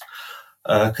since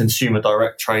consumer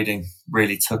direct trading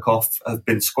really took off, have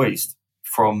been squeezed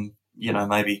from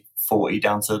maybe 40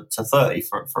 down to 30,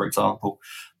 for example.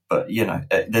 But,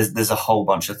 there's a whole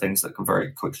bunch of things that can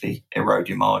very quickly erode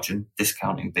your margin,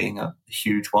 discounting being a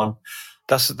huge one.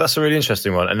 That's a really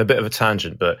interesting one and a bit of a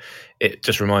tangent, but it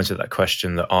just reminds me of that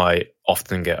question that I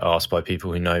often get asked by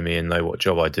people who know me and know what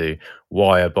job I do.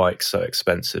 Why are bikes so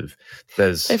expensive?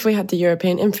 If we had the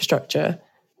European infrastructure,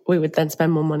 we would then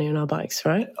spend more money on our bikes,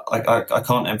 right? I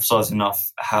can't emphasize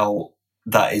enough how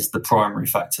that is the primary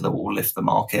factor that will lift the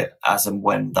market as and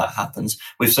when that happens.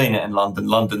 We've seen it in London.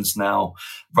 London's now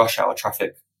rush hour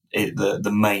traffic.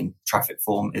 The main traffic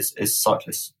form is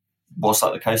cyclists. Was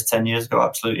that the case 10 years ago?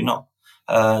 Absolutely not.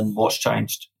 And what's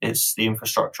changed? It's the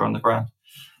infrastructure on the ground.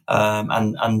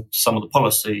 And some of the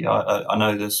policy. I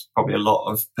know there's probably a lot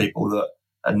of people that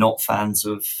are not fans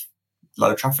of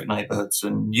low traffic neighbourhoods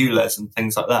and ULEZ and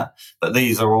things like that. But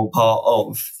these are all part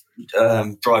of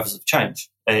drivers of change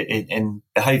in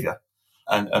behaviour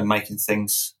and making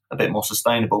things a bit more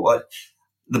sustainable.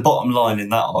 The bottom line in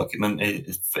that argument,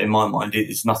 in my mind,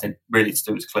 is nothing really to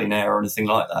do with clean air or anything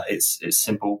like that. It's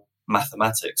simple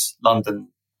mathematics. London,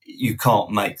 you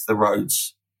can't make the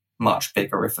roads much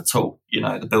bigger, if at all.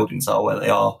 The buildings are where they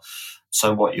are.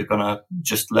 So what, you're going to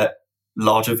just let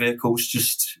larger vehicles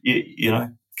just,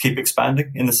 keep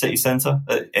expanding in the city centre?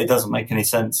 It doesn't make any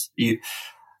sense.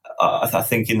 I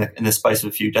think in the space of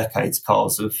a few decades,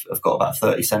 cars have got about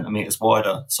 30 centimetres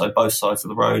wider. So both sides of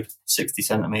the road, 60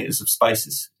 centimetres of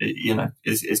spaces,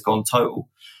 is gone total.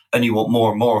 And you want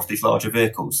more and more of these larger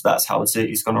vehicles. That's how the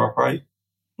city's going to operate.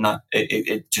 No,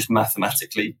 it just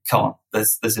mathematically can't.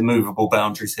 There's immovable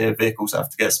boundaries here. Vehicles have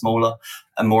to get smaller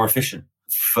and more efficient.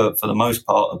 For the most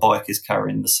part, a bike is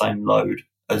carrying the same load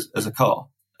as a car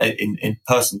in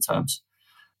person terms.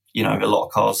 You know, a lot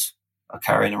of cars are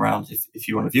carrying around, if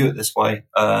you want to view it this way,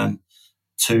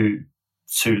 two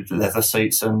leather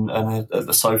seats and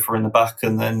the sofa in the back,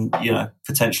 and then, you know,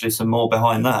 potentially some more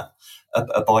behind that.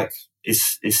 A bike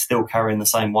is still carrying the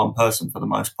same one person for the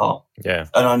most part. Yeah.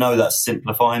 And I know that's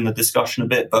simplifying the discussion a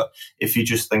bit, but if you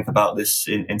just think about this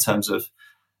in terms of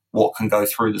what can go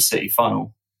through the city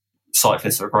funnel,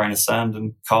 cyclists are a grain of sand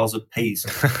and cars are peas.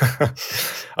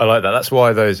 I like that. That's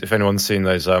why if anyone's seen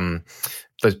those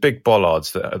big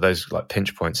bollards, that are those like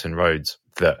pinch points in roads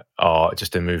that are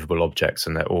just immovable objects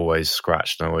and they're always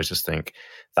scratched. And I always just think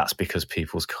that's because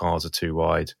people's cars are too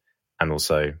wide. And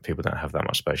also people don't have that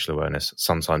much spatial awareness.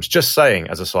 Sometimes, just saying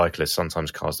as a cyclist,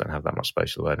 sometimes cars don't have that much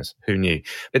spatial awareness. Who knew?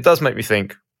 It does make me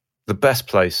think the best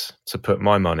place to put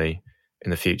my money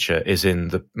in the future is in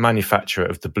the manufacturer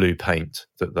of the blue paint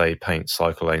that they paint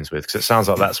cycle lanes with, because it sounds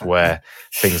like that's where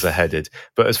things are headed.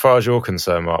 But as far as you're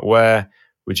concerned, Mark, where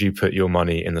would you put your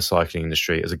money in the cycling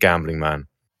industry as a gambling man?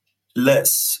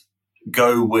 Let's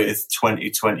go with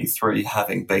 2023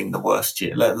 having been the worst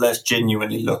year. Let's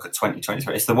genuinely look at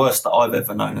 2023. It's the worst that I've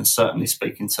ever known, and certainly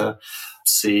speaking to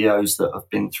CEOs that have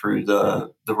been through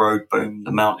the road boom,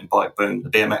 the mountain bike boom,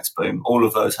 the BMX boom, all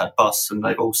of those had busts, and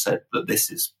they've all said that this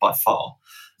is by far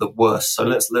the worst. So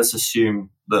let's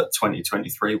assume that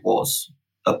 2023 was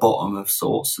a bottom of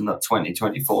sorts, and that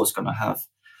 2024 is going to have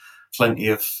plenty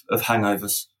of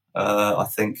hangovers. I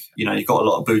think, you know, you've got a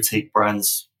lot of boutique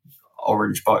brands,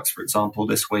 Orange Bikes, for example,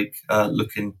 this week,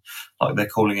 looking like they're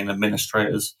calling in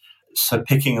administrators. So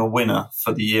picking a winner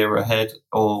for the year ahead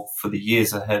or for the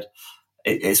years ahead,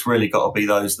 it's really got to be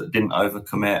those that didn't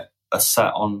overcommit, are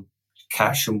sat on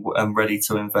cash and ready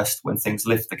to invest when things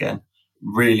lift again.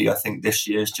 Really, I think this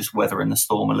year is just weathering the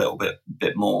storm a little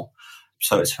bit more.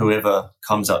 So it's whoever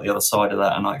comes out the other side of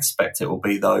that, and I expect it will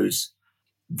be those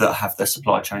that have their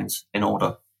supply chains in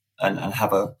order and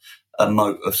have a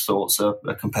moat of sorts, a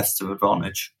competitive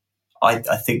advantage. I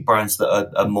think brands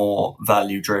that are more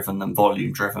value driven than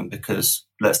volume driven, because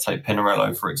let's take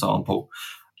Pinarello, for example.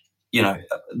 You know,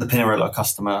 the Pinarello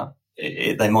customer,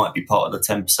 they might be part of the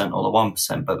 10% or the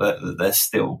 1%, but they're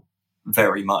still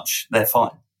very much, they're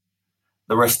fine.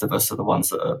 The rest of us are the ones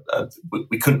that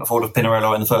we couldn't afford a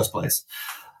Pinarello in the first place.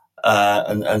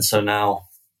 And so now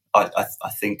I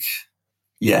think,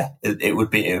 yeah, it would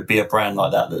be a brand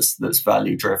like that that's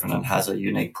value driven and has a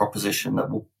unique proposition that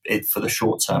will, for the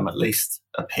short term at least,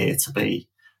 appear to be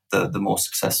the more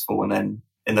successful. And then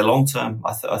in the long term,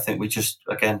 I think we just,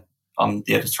 again, I'm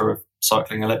the editor of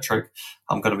Cycling Electric.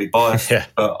 I'm going to be biased,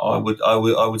 but I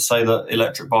would say that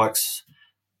electric bikes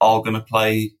are going to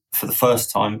play for the first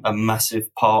time a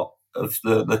massive part of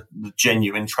the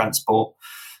genuine transport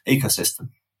ecosystem,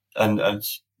 and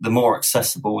the more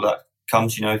accessible that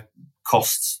comes, you know,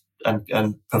 costs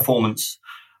and performance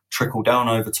trickle down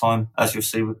over time, as you'll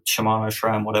see with Shimano,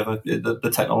 SRAM, whatever.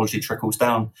 The technology trickles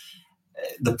down.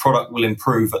 The product will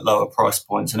improve at lower price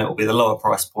points, and it will be the lower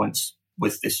price points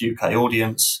with this UK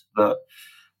audience that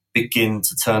begin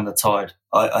to turn the tide.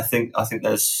 I think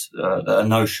there's a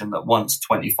notion that once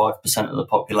 25% of the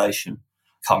population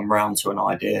come round to an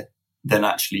idea, then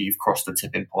actually you've crossed the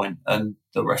tipping point, and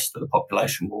the rest of the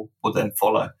population will then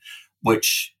follow,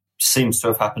 which seems to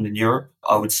have happened in Europe.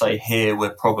 I would say here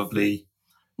we're probably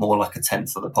more like a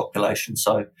tenth of the population.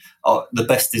 So the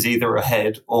best is either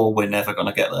ahead or we're never going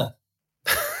to get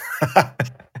there.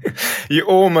 You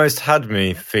almost had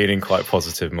me feeling quite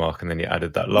positive, Mark, and then you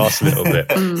added that last little bit.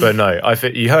 But no, I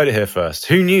think you heard it here first.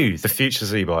 Who knew the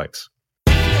future's e-bikes?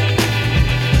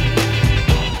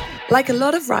 Like a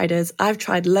lot of riders, I've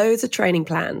tried loads of training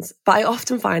plans, but I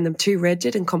often find them too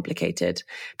rigid and complicated.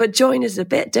 But Join is a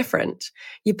bit different.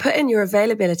 You put in your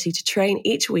availability to train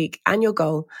each week and your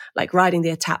goal, like riding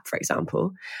the Étape, for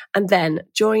example, and then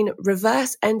Join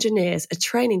reverse engineers a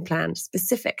training plan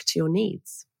specific to your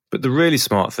needs. But the really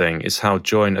smart thing is how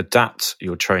Join adapts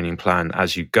your training plan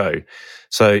as you go.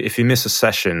 So if you miss a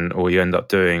session or you end up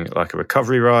doing like a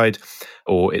recovery ride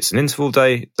or it's an interval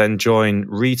day, then Join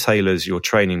retailers your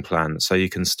training plan so you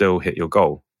can still hit your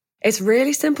goal. It's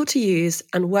really simple to use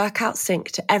and workout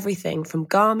sync to everything from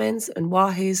Garmin's and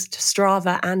Wahoo's to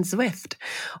Strava and Zwift.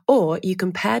 Or you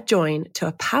can pair Join to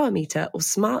a power meter or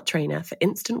smart trainer for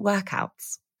instant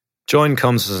workouts. Join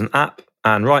comes as an app.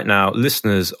 And right now,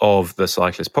 listeners of the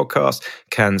Cyclist podcast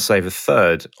can save a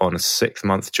third on a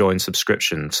 6-month Join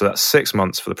subscription. So that's 6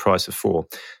 months for the price of 4.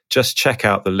 Just check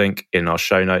out the link in our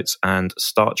show notes and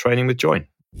start training with Join.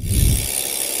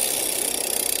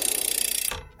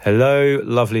 Hello,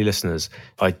 lovely listeners.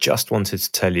 I just wanted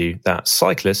to tell you that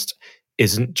Cyclist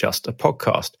isn't just a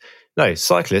podcast. No,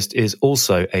 Cyclist is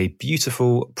also a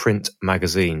beautiful print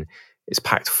magazine. It's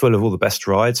packed full of all the best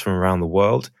rides from around the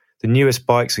world, the newest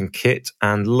bikes and kit,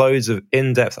 and loads of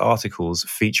in-depth articles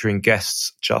featuring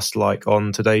guests just like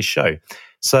on today's show.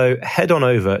 So head on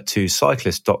over to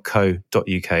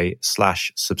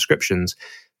cyclist.co.uk/subscriptions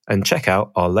and check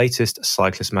out our latest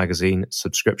Cyclist magazine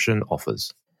subscription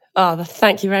offers. Oh,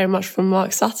 thank you very much from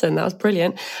Mark Sutton. That was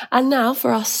brilliant. And now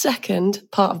for our second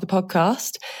part of the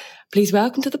podcast, please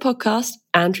welcome to the podcast,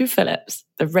 Andrew Phillips,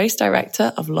 the race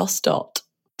director of Lost Dot.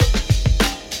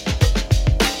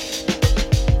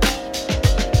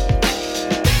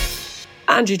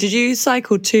 Andrew, did you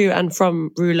cycle to and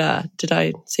from Rouleur? Did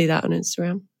I see that on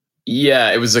Instagram?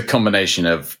 Yeah, it was a combination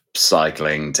of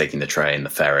cycling, taking the train, the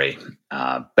ferry.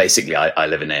 Basically, I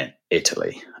live in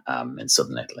Italy, in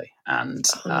southern Italy, and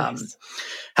nice.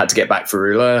 Had to get back for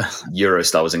Rouleur.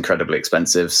 Eurostar was incredibly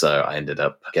expensive, so I ended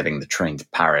up getting the train to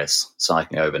Paris,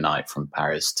 cycling overnight from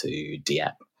Paris to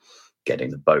Dieppe, getting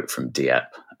the boat from Dieppe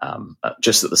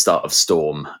just at the start of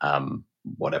storm,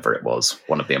 whatever it was,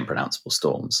 one of the unpronounceable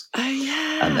storms. Oh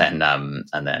yeah, and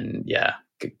then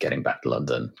getting back to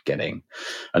London, getting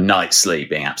a night's sleep,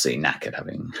 being absolutely knackered,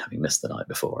 having missed the night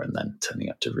before, and then turning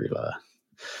up to Rouleur,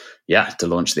 to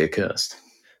launch the Accursed.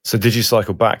 So did you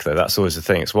cycle back though? That's always the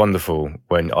thing. It's wonderful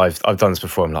when I've done this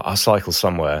before. I'm like, I'll cycle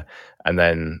somewhere, and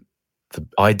then the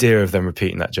idea of them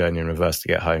repeating that journey in reverse to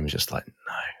get home is just like,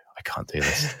 no, I can't do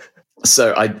this.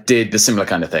 So I did the similar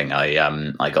kind of thing. I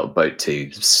got a boat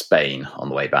to Spain on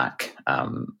the way back,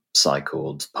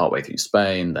 cycled partway through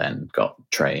Spain, then got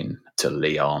a train to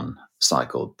Lyon,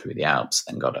 cycled through the Alps,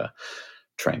 then got a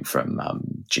train from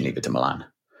Geneva to Milan,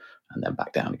 and then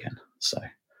back down again. So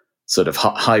sort of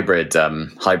hybrid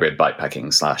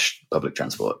bikepacking / public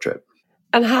transport trip.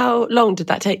 And how long did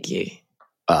that take you?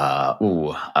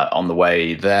 On the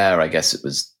way there, I guess it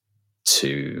was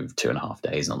 2.5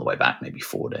 days, and on the way back, maybe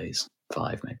 4 days,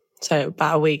 5 maybe. So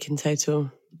about a week in total.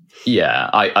 Yeah,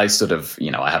 I sort of,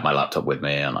 I have my laptop with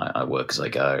me, and I work as I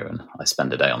go, and I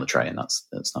spend a day on the train. That's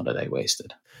not a day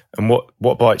wasted. And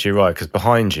what bike do you ride? Because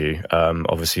behind you,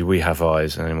 obviously we have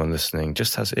eyes, and anyone listening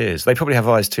just has ears. They probably have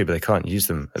eyes too, but they can't use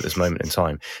them at this moment in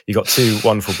time. You've got two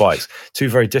wonderful bikes, two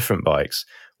very different bikes.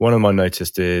 One of them I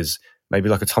noticed is maybe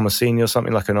like a Tomasini or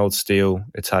something, like an old steel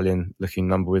Italian-looking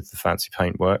number with the fancy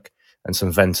paintwork, and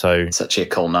some Vento. It's actually a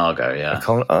Colnago, yeah.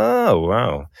 Oh,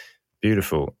 wow.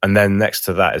 Beautiful. And then next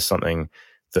to that is something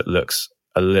that looks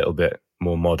a little bit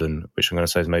more modern, which I'm going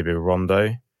to say is maybe a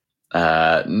Rondo.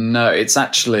 No, it's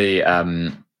actually,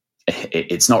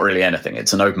 it's not really anything.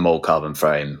 It's an open mold carbon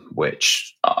frame,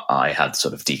 which I had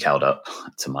sort of decaled up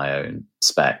to my own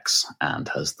specs, and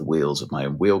has the wheels of my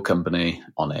own wheel company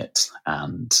on it,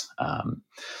 and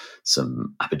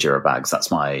some Apogera bags. That's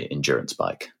my endurance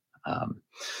bike.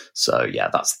 So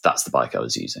yeah, that's the bike I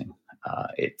was using.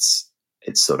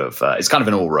 It's sort of it's kind of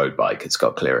an all-road bike. It's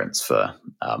got clearance for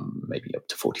maybe up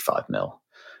to 45 mil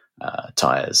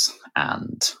tires,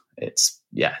 and it's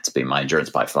been my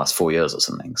endurance bike for the last 4 years or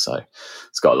something. So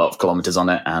it's got a lot of kilometers on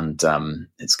it, and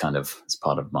it's part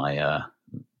of my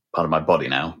body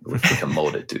now. We've become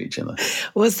molded to each other.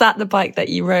 Was that the bike that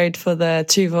you rode for the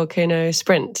 2 Volcano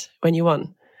sprint when you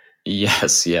won?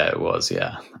 Yes, yeah, it was.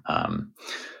 Yeah.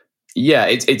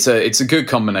 It's a good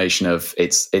combination of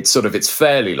it's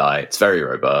fairly light, it's very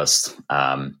robust,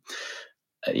 and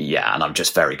I'm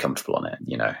just very comfortable on it.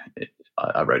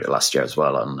 I rode it last year as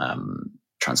well on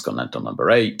Transcontinental number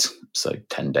 8, so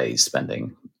 10 days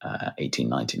spending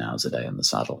 18-19 hours a day on the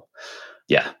saddle.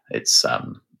 Yeah, it's a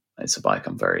bike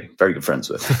I'm very, very good friends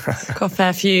with. Got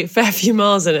a fair few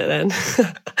miles in it then.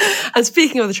 And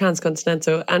speaking of the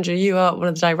Transcontinental, Andrew, you are one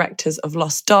of the directors of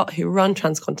Lost Dot, who run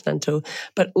Transcontinental,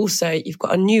 but also you've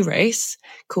got a new race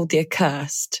called the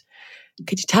Accursed.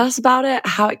 Could you tell us about it,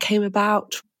 how it came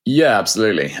about? Yeah,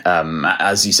 absolutely.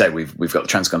 As you said, we've got the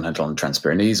Transcontinental and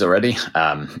Transpyrenees already,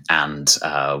 and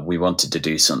we wanted to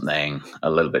do something a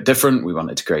little bit different. We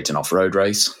wanted to create an off-road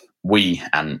race. We,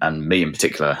 and me in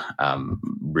particular,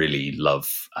 really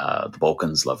love the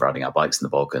Balkans, love riding our bikes in the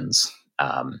Balkans.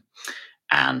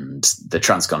 And the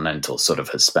Transcontinental sort of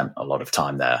has spent a lot of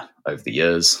time there over the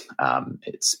years.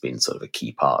 It's been sort of a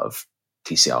key part of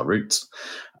TCR routes.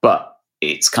 But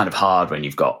it's kind of hard when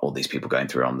you've got all these people going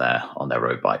through on their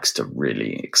road bikes to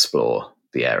really explore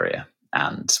the area.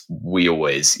 And we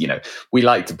always, we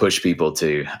like to push people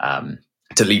to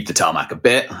to leave the tarmac a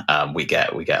bit. We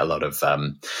get a lot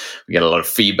of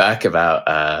feedback about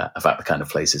the kind of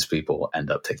places people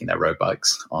end up taking their road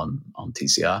bikes on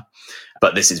TCR.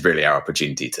 But this is really our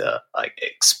opportunity to like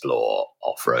explore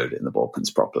off-road in the Balkans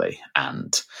properly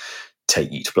and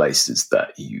take you to places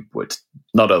that you would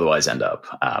not otherwise end up.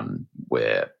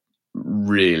 We're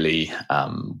really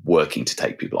working to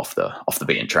take people off the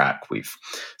beaten track. We've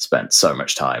spent so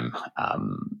much time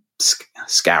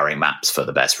scouring maps for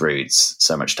the best routes,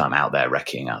 so much time out there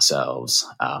wrecking ourselves,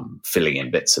 filling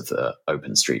in bits of the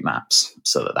OpenStreetMaps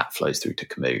so that flows through to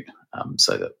Komoot,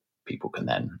 so that people can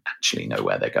then actually know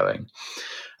where they're going.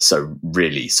 So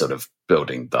really sort of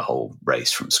building the whole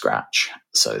race from scratch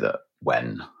so that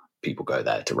when people go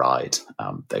there to ride,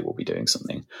 they will be doing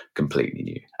something completely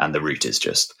new. And the route is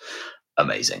just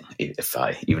amazing.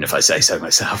 Even if I say so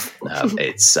myself,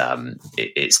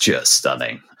 it's just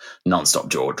stunning. Non-stop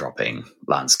jaw-dropping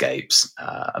landscapes,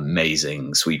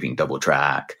 amazing sweeping double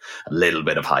track, a little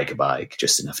bit of hiker bike,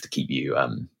 just enough to keep you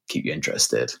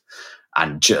interested,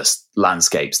 and just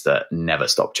landscapes that never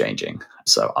stop changing.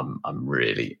 So I'm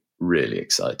really, really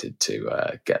excited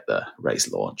to get the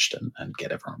race launched and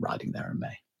get everyone riding there in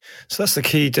May. So that's the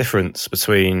key difference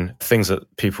between things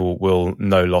that people will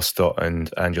know Lost Dot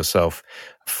and yourself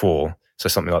for. So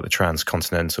something like the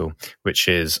Transcontinental, which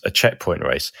is a checkpoint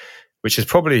race, which is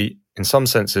probably in some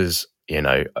senses,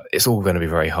 it's all going to be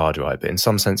very hard, right? But in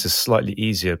some senses slightly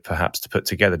easier perhaps to put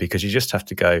together, because you just have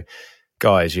to go,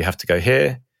 guys, you have to go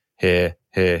here, here,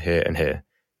 here, here, and here.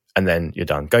 And then you're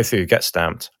done. Go through, get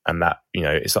stamped, and that,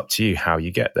 it's up to you how you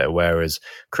get there. Whereas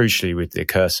crucially with the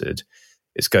Accursed,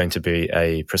 it's going to be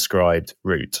a prescribed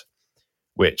route,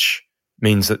 which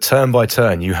means that turn by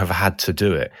turn, you have had to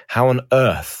do it. How on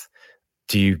earth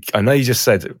do you, I know you just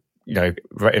said, in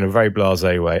a very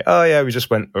blasé way, oh yeah, we just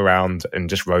went around and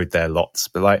just rode there lots.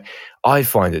 But like, I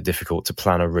find it difficult to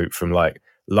plan a route from like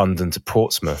London to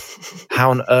Portsmouth.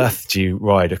 How on earth do you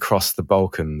ride across the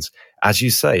Balkans? As you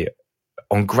say,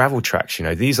 on gravel tracks,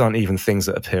 these aren't even things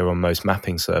that appear on most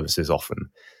mapping services often.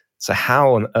 So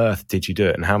how on earth did you do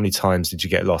it? And how many times did you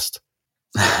get lost?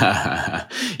 Yeah,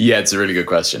 it's a really good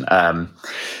question.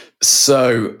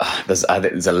 So there's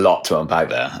a lot to unpack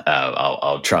there.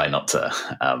 I'll try not to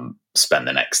spend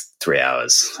the next 3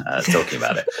 hours talking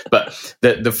about it. But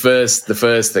the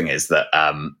first thing is that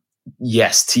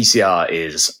yes, TCR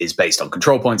is based on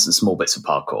control points and small bits of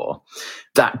parkour.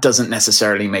 That doesn't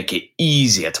necessarily make it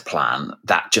easier to plan.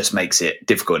 That just makes it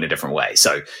difficult in a different way.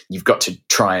 So you've got to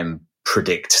try and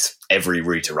predict every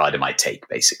route a rider might take,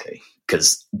 basically,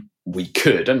 because we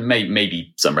could, and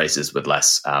maybe some races with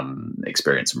less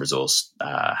experience and resource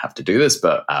have to do this,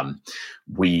 but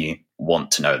we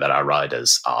want to know that our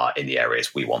riders are in the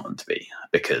areas we want them to be,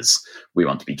 because we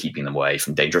want to be keeping them away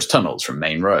from dangerous tunnels, from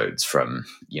main roads, from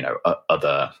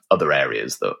other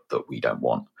areas that we don't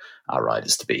want our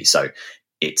riders to be. So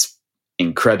it's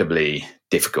incredibly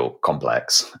difficult,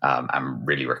 complex, and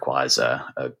really requires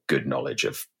a good knowledge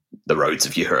of the roads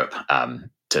of Europe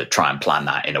to try and plan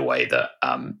that in a way that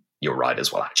your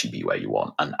riders will actually be where you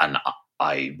want. And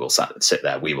I will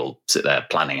we will sit there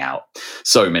planning out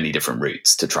so many different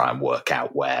routes to try and work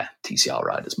out where TCR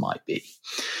riders might be.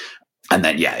 And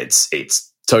then, yeah,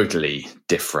 it's totally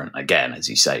different. Again, as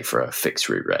you say, for a fixed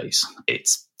route race,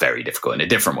 it's very difficult in a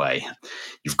different way.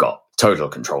 You've got total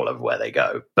control over where they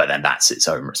go, but then that's its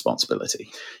own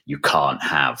responsibility. You can't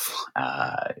have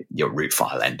your route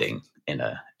file ending in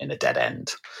a dead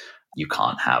end. You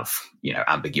can't have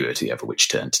ambiguity over which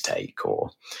turn to take, or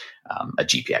a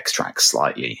GPX track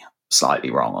slightly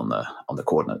wrong on the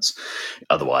coordinates.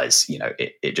 Otherwise,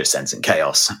 it just ends in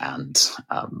chaos, and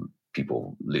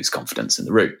people lose confidence in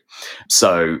the route.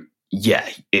 So yeah,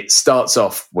 it starts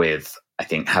off with, I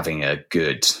think, having a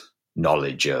good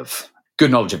knowledge of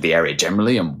the area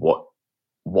generally and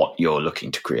what you're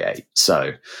looking to create.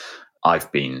 So I've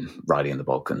been riding in the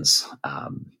Balkans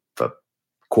for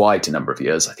quite a number of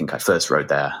years. I think I first rode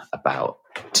there about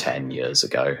 10 years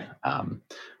ago.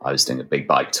 I was doing a big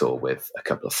bike tour with a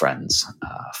couple of friends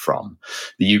from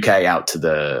the UK out to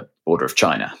the border of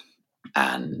China.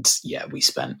 And yeah, we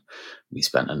spent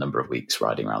a number of weeks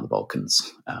riding around the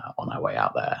Balkans on our way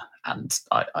out there, and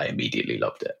I immediately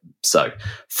loved it. So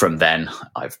from then,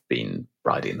 I've been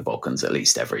riding in the Balkans at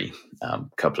least every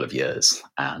couple of years.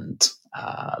 And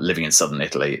living in southern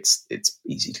Italy, it's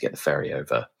easy to get the ferry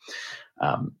over.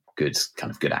 Good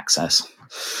access.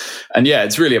 And yeah,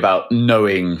 it's really about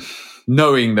knowing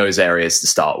those areas to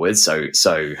start with.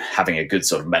 So having a good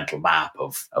sort of mental map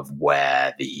of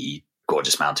where the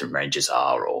gorgeous mountain ranges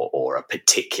are, or a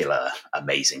particular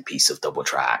amazing piece of double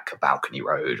track, a balcony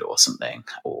road or something,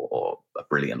 or a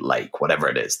brilliant lake, whatever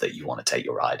it is that you want to take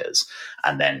your riders,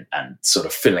 and sort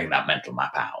of filling that mental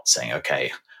map out, saying,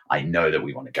 okay, I know that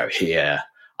we want to go here.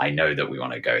 I know that we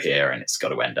want to go here, and it's got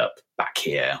to end up back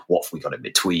here. What have we got in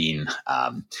between?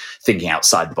 Thinking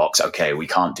outside the box. Okay, we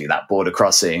can't do that border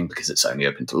crossing because it's only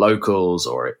open to locals,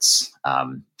 or it's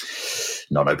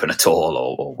not open at all,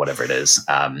 or whatever it is.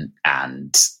 And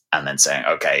then saying,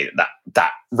 okay,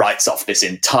 that writes off this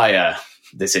entire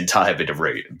bit of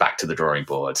route. Back to the drawing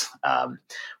board.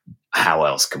 How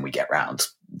else can we get around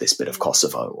this bit of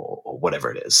Kosovo, or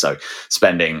whatever it is? So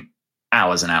spending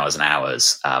hours and hours and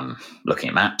hours looking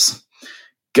at maps,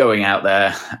 going out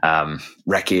there,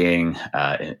 recceing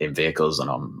in vehicles and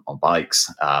on bikes,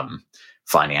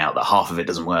 finding out that half of it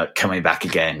doesn't work, coming back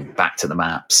again, back to the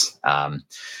maps,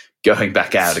 going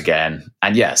back out again.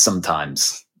 And yeah,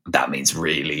 sometimes that means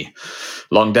really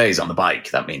long days on the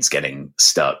bike. That means getting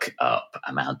stuck up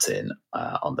a mountain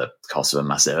on the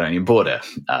Kosovo-Macedonian border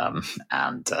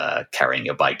and carrying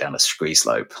your bike down a ski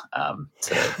slope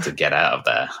to get out of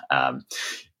there.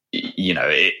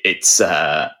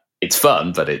 It's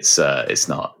fun, but it's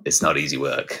not easy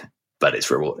work, but it's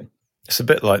rewarding. It's a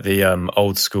bit like the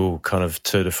old school kind of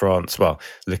Tour de France. Well,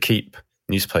 L'Équipe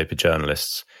newspaper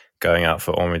journalists going out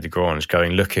for Henri de Grange,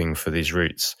 looking for these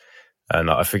routes. And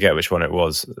I forget which one it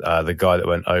was, the guy that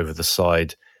went over the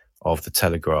side of the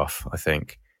Telegraph, I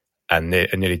think, and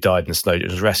nearly died in the snow. It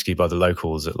was rescued by the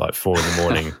locals at like 4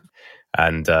 a.m.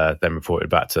 and then reported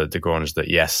back to de Grange that,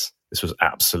 yes, this was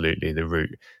absolutely the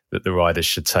route that the riders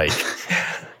should take.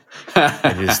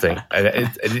 It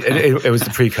was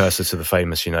the precursor to the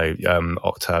famous,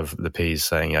 Octave Lepise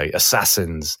saying,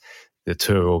 assassins. The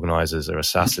tour organisers are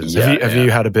assassins. Yeah, have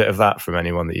you had a bit of that from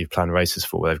anyone that you've planned races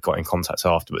for, where they've got in contact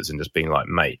afterwards and just been like,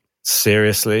 mate,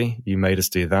 seriously, you made us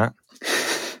do that?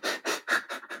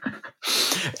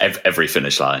 Every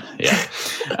finish line, yeah.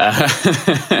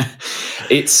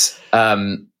 It's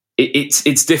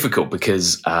difficult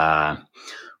because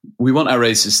we want our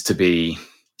races to be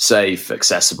safe,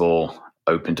 accessible,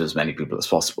 open to as many people as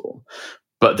possible.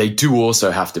 But they do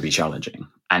also have to be challenging.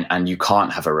 And you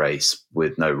can't have a race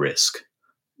with no risk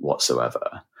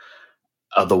whatsoever.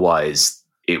 Otherwise,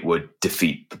 it would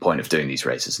defeat the point of doing these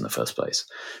races in the first place.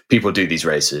 People do these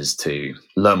races to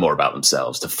learn more about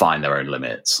themselves, to find their own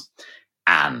limits.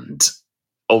 And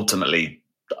ultimately,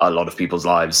 a lot of people's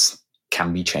lives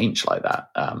can be changed like that.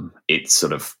 It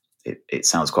sounds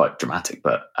quite dramatic,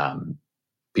 but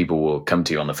people will come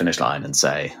to you on the finish line and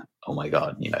say, oh my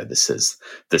God, this has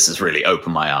really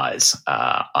opened my eyes.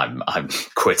 I'm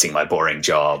quitting my boring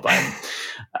job.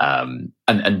 And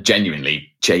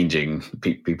genuinely changing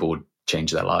people would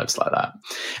change their lives like that.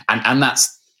 And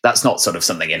that's not sort of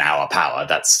something in our power.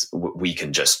 We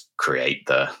can just create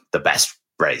the best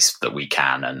race that we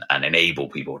can and enable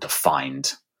people to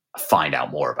find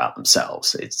out more about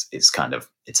themselves. It's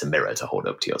a mirror to hold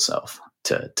up to yourself,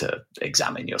 to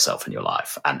examine yourself and your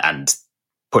life, and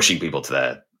pushing people to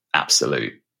their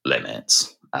absolute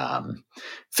limits,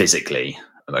 physically,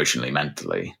 emotionally,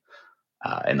 mentally,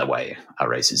 in the way our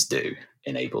races do,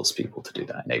 enables people to do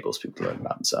that, enables people to learn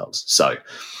about themselves. So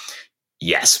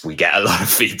yes, we get a lot of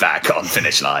feedback on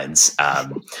finish lines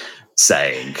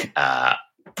saying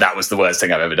that was the worst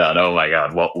thing I've ever done. Oh my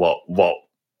God, what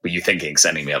were you thinking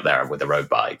sending me up there with a road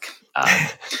bike?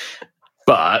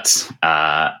 But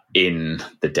in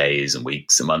the days and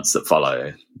weeks and months that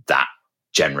follow, that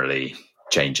generally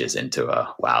changes into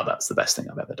a, wow, that's the best thing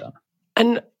I've ever done.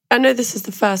 And I know this is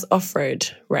the first off-road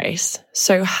race.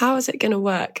 So how is it going to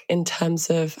work in terms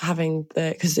of having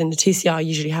because in the TCR you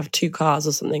usually have 2 cars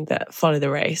or something that follow the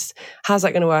race. How's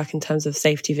that going to work in terms of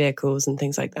safety vehicles and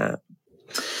things like that?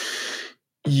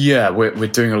 Yeah, we're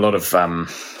doing a lot of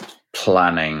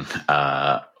planning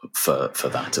for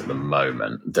that at the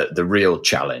moment. The real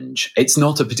challenge, it's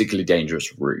not a particularly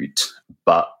dangerous route,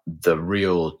 but the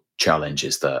real challenge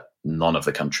is that none of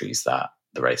the countries that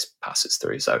the race passes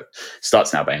through. So it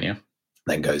starts in Albania,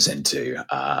 then goes into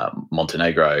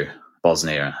Montenegro,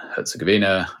 Bosnia,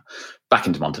 Herzegovina, back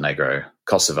into Montenegro,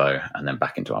 Kosovo, and then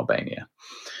back into Albania,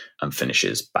 and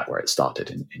finishes back where it started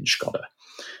in Škoda.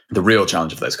 The real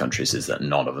challenge of those countries is that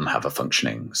none of them have a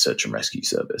functioning search and rescue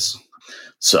service.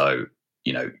 So,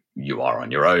 you are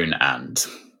on your own and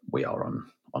we are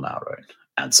on our own.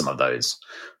 And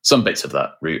some bits of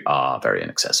that route are very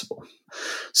inaccessible.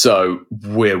 So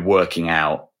we're working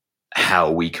out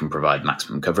how we can provide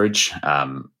maximum coverage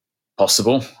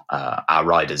possible. Our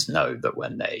riders know that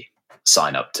when they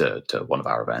sign up to one of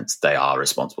our events, they are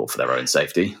responsible for their own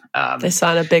safety. They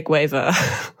sign a big waiver.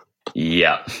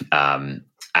 Yeah.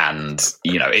 And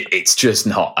it's just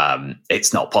not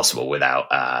possible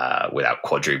without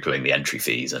quadrupling the entry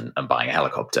fees and buying a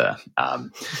helicopter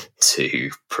to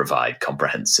provide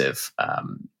comprehensive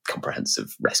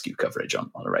rescue coverage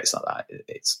on a race like that.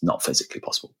 It's not physically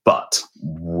possible, but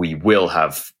we will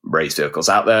have race vehicles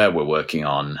out there. We're working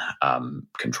on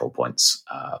control points,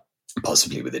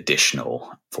 possibly with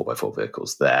additional 4x4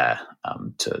 vehicles there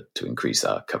to increase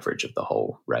our coverage of the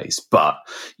whole race. But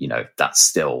that's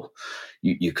still.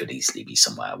 You could easily be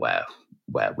somewhere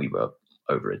where we were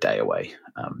over a day away,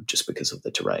 just because of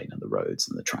the terrain and the roads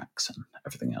and the tracks and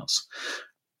everything else.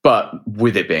 But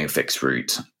with it being a fixed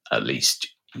route, at least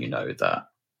you know that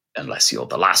unless you're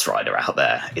the last rider out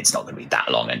there, it's not going to be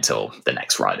that long until the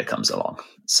next rider comes along.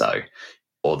 So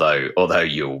although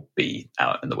you'll be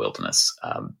out in the wilderness,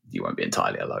 you won't be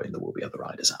entirely alone. There will be other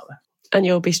riders out there. And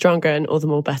you'll be stronger and all the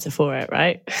more better for it,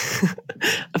 right?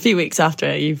 A few weeks after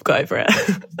it, you've got over it.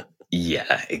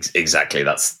 Yeah, exactly.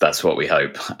 That's what we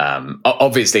hope.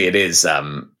 Obviously, it is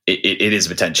it is a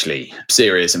potentially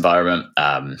serious environment,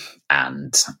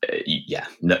 and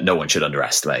no one should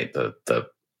underestimate the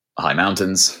high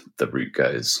mountains. The route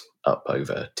goes up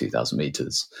over 2,000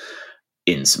 meters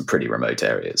in some pretty remote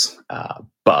areas.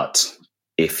 But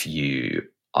if you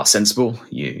are sensible,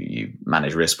 you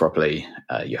manage risk properly,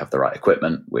 you have the right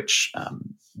equipment, which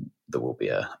there will be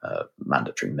a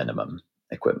mandatory minimum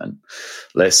equipment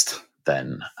list,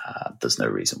 then there's no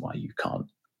reason why you can't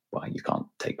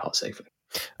take part safely.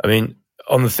 I mean,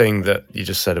 on the thing that you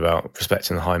just said about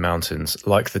respecting the high mountains,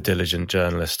 like the diligent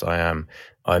journalist I am,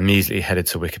 I immediately headed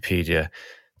to Wikipedia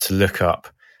to look up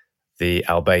the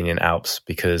Albanian Alps,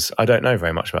 because I don't know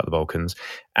very much about the Balkans,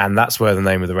 and that's where the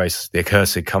name of the race, the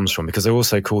Accursed, comes from, because they're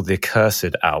also called the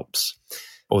Accursed Alps,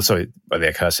 also the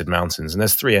Accursed Mountains, and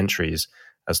there's 3 entries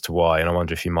as to why, and I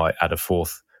wonder if you might add a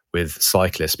fourth with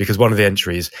cyclists, because one of the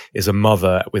entries is a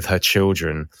mother with her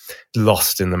children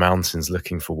lost in the mountains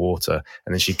looking for water,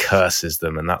 and then she curses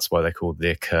them, and that's why they're called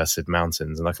the Accursed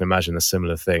Mountains. And I can imagine a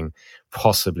similar thing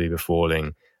possibly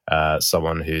befalling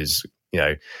someone whose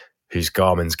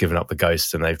Garmin's given up the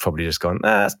ghost, and they've probably just gone,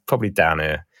 it's probably down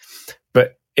here.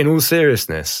 But in all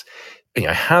seriousness,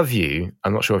 have you,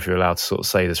 I'm not sure if you're allowed to sort of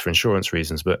say this for insurance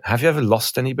reasons, but have you ever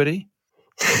lost anybody?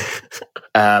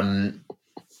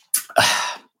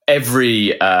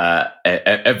 Every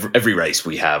race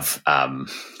we have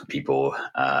people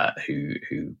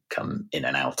who come in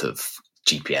and out of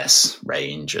GPS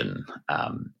range, and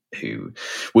who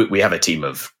we have a team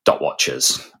of dot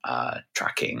watchers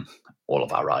tracking all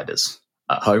of our riders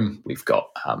at home. We've got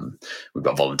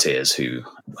volunteers who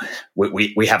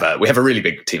we have a really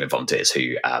big team of volunteers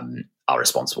who are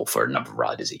responsible for a number of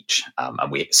riders each,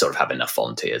 and we sort of have enough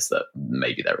volunteers that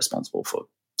maybe they're responsible for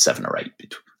 7 or 8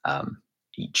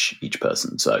 each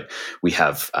person. So we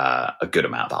have a good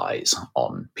amount of eyes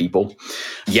on people.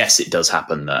 Yes, it does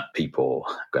happen that people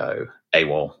go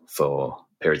AWOL for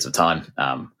periods of time,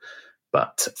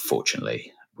 but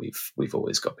fortunately, we've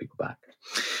always got people back.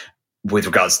 With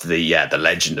regards to the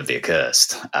legend of the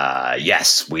Accursed,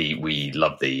 yes, we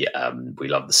love the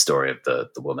story of the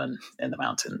woman in the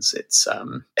mountains. It's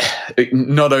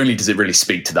not only does it really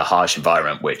speak to the harsh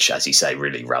environment, which, as you say,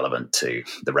 really relevant to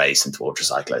the race and to ultra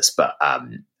cyclists, but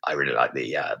I really like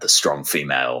the strong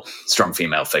female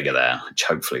figure there, which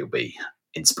hopefully will be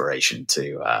inspiration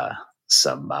to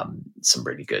some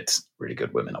really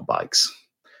good women on bikes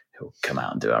who'll come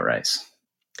out and do our race.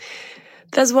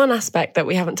 There's one aspect that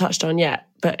we haven't touched on yet,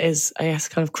 but is, I guess,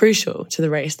 kind of crucial to the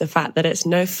race, the fact that it's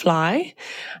no fly.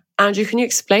 Andrew, can you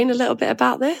explain a little bit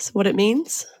about this, what it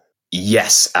means?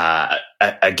 Yes.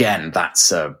 Again,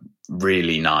 that's a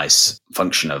really nice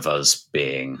function of us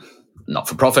being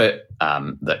not-for-profit,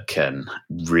 that can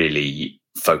really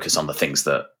focus on the things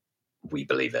that we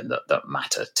believe in, that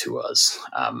matter to us,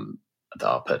 that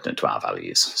are pertinent to our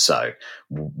values. So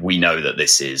we know that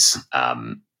this is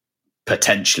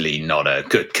potentially not a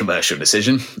good commercial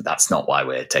decision. That's not why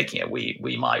we're taking it.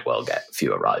 We might well get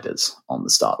fewer riders on the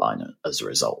start line as a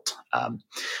result.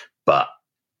 But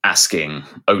asking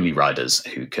only riders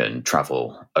who can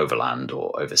travel overland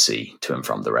or oversea to and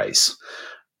from the race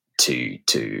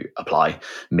to apply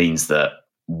means that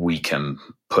we can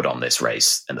put on this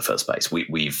race in the first place.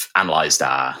 We've analysed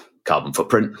our carbon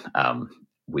footprint.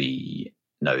 We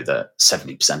know that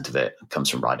 70% of it comes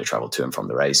from rider travel to and from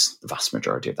the race. The vast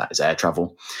majority of that is air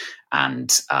travel.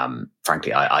 And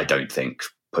frankly, I don't think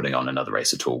putting on another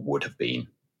race at all would have been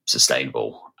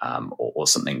sustainable, or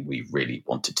something we really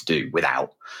wanted to do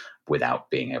without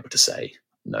being able to say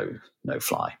no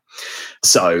fly.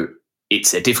 So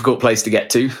it's a difficult place to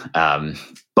get to,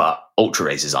 but ultra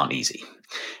races aren't easy.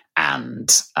 And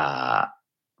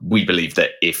we believe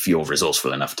that if you're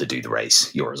resourceful enough to do the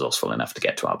race, you're resourceful enough to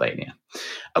get to Albania.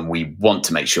 And we want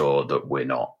to make sure that we're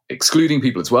not excluding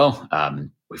people as well.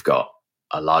 We've got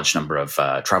a large number of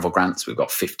travel grants. We've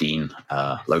got 15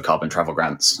 low-carbon travel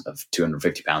grants of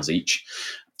 £250 each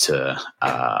to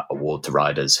award to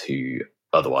riders who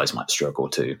otherwise might struggle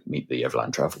to meet the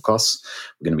overland travel costs.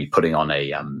 We're going to be putting on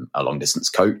a long-distance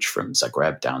coach from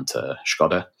Zagreb down to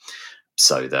Škoda,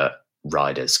 so that if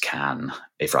riders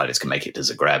can make it to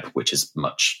Zagreb, which is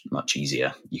much, much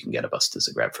easier. You can get a bus to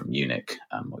Zagreb from Munich,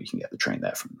 or you can get the train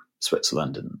there from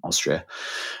Switzerland and Austria.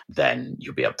 Then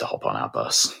you'll be able to hop on our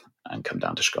bus and come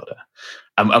down to Škoda.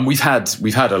 And we've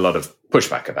had a lot of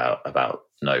pushback about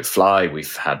no fly.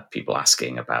 We've had people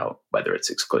asking about whether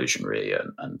it's exclusionary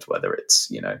and whether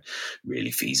it's,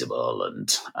 really feasible,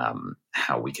 and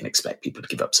how we can expect people to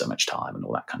give up so much time and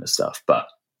all that kind of stuff. But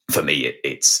for me,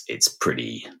 it's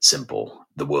pretty simple.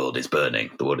 The world is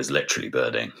burning. The world is literally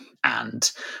burning, and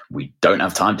we don't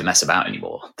have time to mess about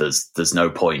anymore. There's no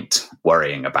point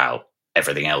worrying about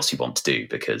everything else you want to do,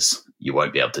 because you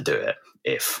won't be able to do it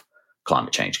if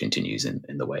climate change continues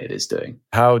in the way it is doing.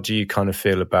 How do you kind of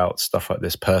feel about stuff like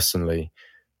this personally,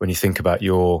 when you think about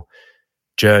your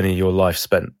journey, your life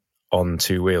spent on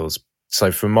two wheels?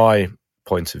 So from my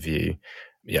point of view,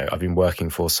 I've been working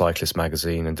for Cyclist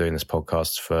Magazine and doing this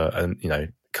podcast for,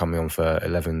 coming on for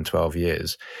 11, 12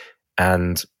 years.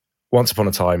 And once upon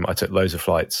a time, I took loads of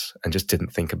flights and just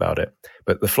didn't think about it.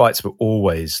 But the flights were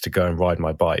always to go and ride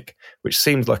my bike, which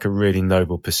seemed like a really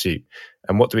noble pursuit.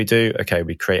 And what do? Okay,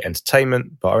 we create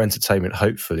entertainment, but our entertainment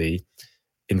hopefully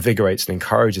invigorates and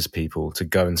encourages people to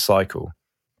go and cycle.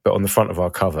 But on the front of our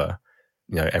cover,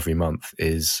 every month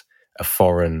is a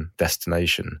foreign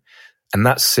destination. And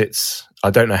that sits, I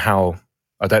don't know how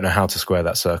to square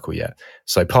that circle yet.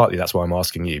 So partly that's why I'm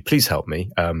asking you. Please help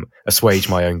me assuage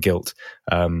my own guilt.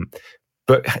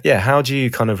 But yeah, how do you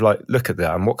kind of look at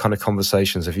that, and what kind of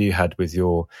conversations have you had with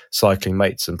your cycling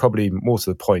mates, and probably more to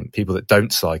the point, people that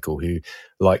don't cycle who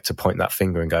like to point that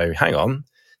finger and go, hang on,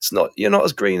 you're not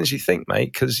as green as you think,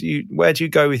 mate, because where do you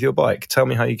go with your bike? Tell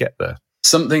me how you get there.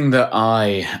 Something that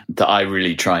I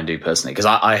really try and do personally, because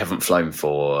I haven't flown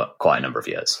for quite a number of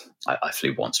years. I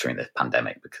flew once during the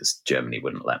pandemic because Germany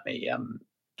wouldn't let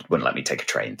me take a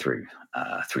train through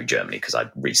Germany, because I'd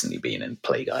recently been in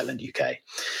Plague Island, UK.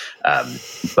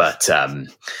 But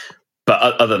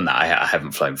other than that, I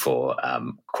haven't flown for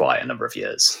quite a number of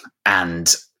years.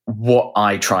 And what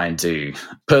I try and do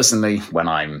personally when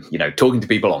I'm, talking to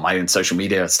people on my own social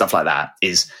media, stuff like that,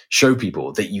 is show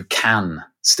people that you can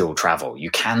still travel. You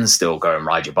can still go and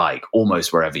ride your bike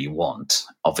almost wherever you want.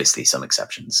 Obviously, some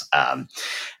exceptions.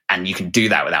 And you can do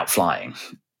that without flying.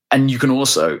 And you can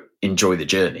also enjoy the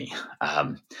journey.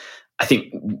 I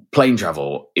think plane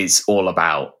travel is all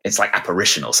about, it's like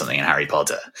apparition or something in Harry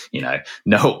Potter.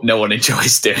 No one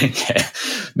enjoys doing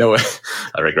it. No one,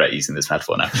 I regret using this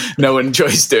metaphor now. No one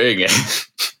enjoys doing it,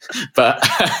 but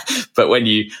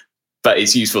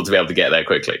it's useful to be able to get there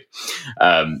quickly.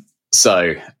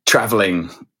 So traveling,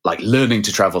 learning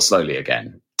to travel slowly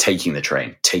again, taking the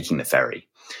train, taking the ferry,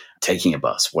 taking a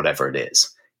bus, whatever it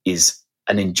is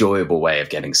an enjoyable way of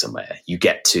getting somewhere. You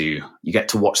get to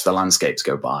watch the landscapes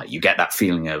go by. You get that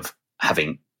feeling of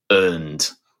having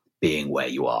earned being where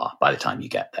you are by the time you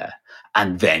get there.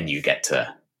 And then you get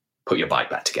to put your bike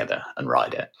back together and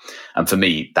ride it. And for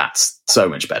me, that's so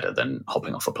much better than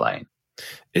hopping off a plane.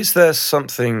 Is there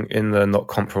something in the not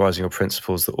compromising your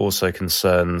principles that also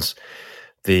concerns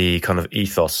the kind of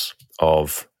ethos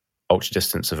of ultra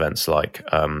distance events like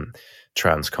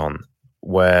Transcon,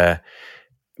 where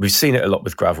we've seen it a lot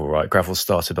with gravel, right? Gravel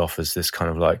started off as this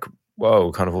kind of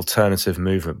alternative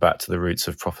movement back to the roots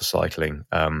of proper cycling,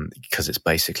 because it's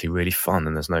basically really fun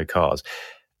and there's no cars.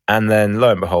 And then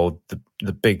lo and behold,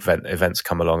 the big events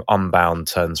come along. Unbound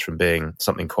turns from being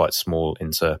something quite small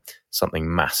into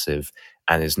something massive,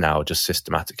 and is now just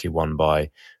systematically won by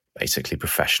basically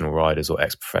professional riders or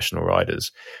ex-professional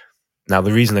riders. Now,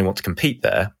 the reason they want to compete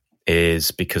there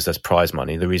is because there's prize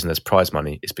money. The reason there's prize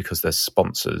money is because there's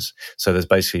sponsors. So there's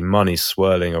basically money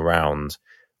swirling around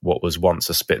what was once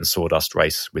a spit and sawdust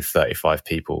race with 35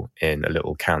 people in a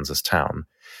little Kansas town.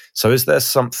 So is there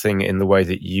something in the way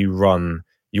that you run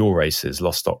your races,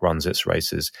 Lost Stock runs its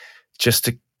races, just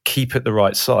to keep it the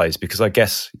right size? Because I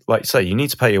guess, like you say, you need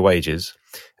to pay your wages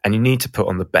and you need to put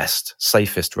on the best,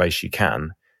 safest race you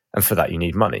can. And for that, you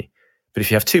need money. But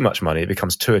if you have too much money, it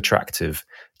becomes too attractive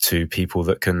to people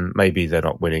that maybe they're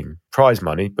not winning prize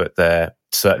money, but they're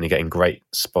certainly getting great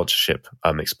sponsorship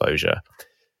exposure.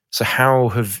 So how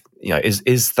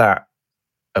is that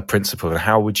a principle, and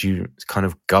how would you kind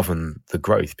of govern the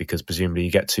growth? Because presumably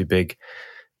you get too big,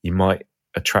 you might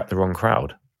attract the wrong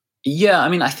crowd. Yeah, I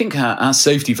mean, I think our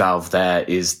safety valve there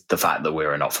is the fact that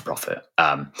we're a not-for-profit.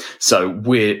 So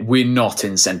we're not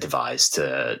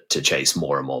incentivized to chase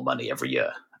more and more money every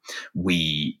year.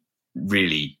 We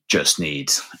really just need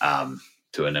to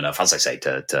earn enough, as I say,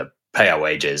 to pay our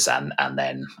wages and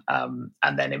then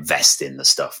invest in the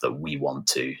stuff that we want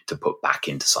to put back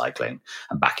into cycling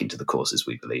and back into the courses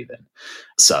we believe in.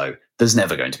 So there's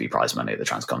never going to be prize money at the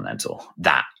Transcontinental.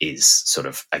 That is sort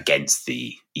of against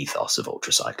the ethos of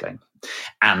ultra cycling.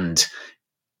 And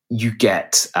you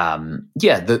get,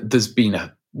 there's been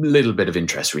a little bit of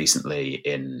interest recently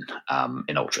in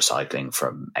ultra cycling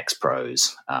from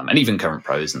ex-pros and even current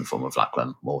pros in the form of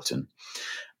Lachlan Morton.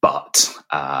 But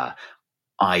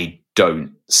I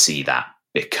don't see that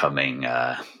becoming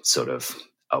sort of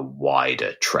a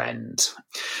wider trend,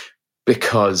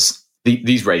 because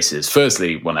these races,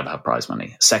 firstly, will never have prize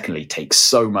money. Secondly, take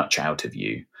so much out of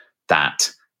you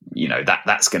that,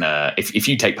 that's going to, if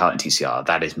you take part in TCR,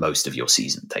 that is most of your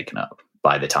season taken up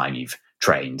by the time you've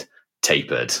trained,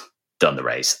 tapered, done the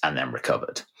race, and then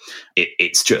recovered.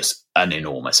 It's just an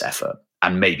enormous effort.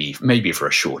 And maybe for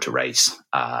a shorter race,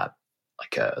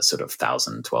 like a sort of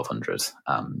 1,000, 1,200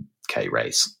 K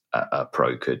race, a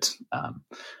pro could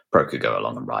go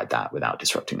along and ride that without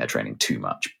disrupting their training too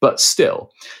much. But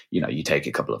still, you take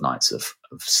a couple of nights of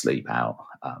sleep out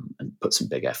and put some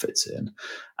big efforts in,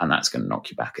 and that's going to knock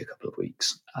you back a couple of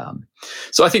weeks.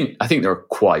 So I think there are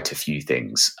quite a few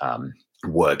things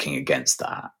working against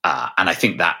that, and I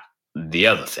think that the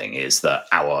other thing is that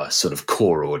our sort of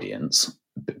core audience,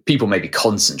 people maybe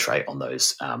concentrate on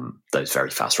those very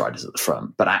fast riders at the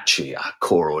front, but actually our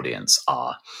core audience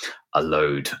are a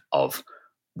load of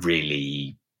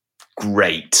really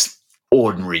great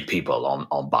ordinary people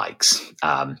on bikes.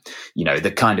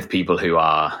 The kind of people who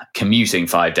are commuting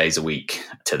 5 days a week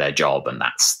to their job, and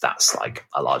that's like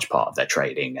a large part of their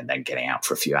training, and then getting out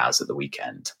for a few hours at the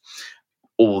weekend.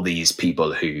 All these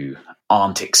people who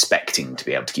aren't expecting to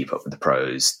be able to keep up with the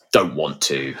pros, don't want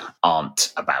to,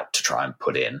 aren't about to try and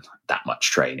put in that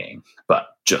much training, but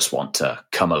just want to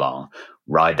come along,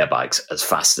 ride their bikes as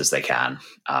fast as they can,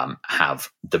 have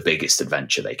the biggest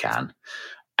adventure they can,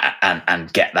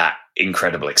 and get that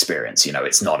incredible experience.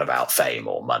 It's not about fame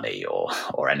or money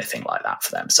or anything like that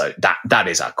for them. So that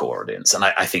is our core audience. And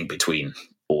I think between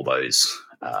all those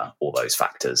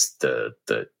factors,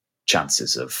 the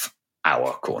chances of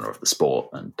our corner of the sport,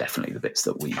 and definitely the bits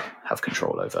that we have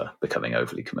control over, becoming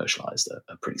overly commercialized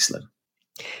are pretty slim.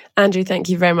 Andrew, thank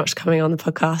you very much for coming on the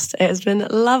podcast. It has been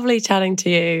lovely chatting to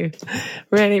you.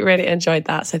 Really, really enjoyed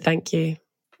that. So thank you.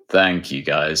 Thank you,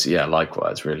 guys. Yeah,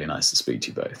 likewise. Really nice to speak to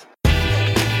you both.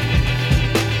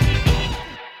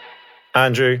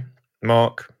 Andrew,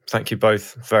 Mark, thank you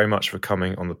both very much for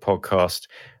coming on the podcast.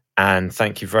 And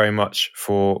thank you very much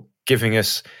for giving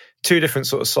us two different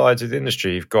sort of sides of the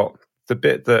industry. You've got the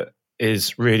bit that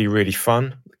is really, really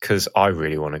fun, because I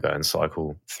really want to go and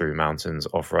cycle through mountains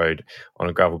off-road on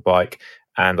a gravel bike.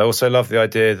 And I also love the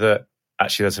idea that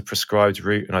actually there's a prescribed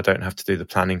route and I don't have to do the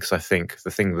planning, because I think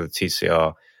the thing with the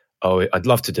TCR, I'd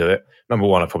love to do it. Number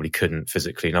one, I probably couldn't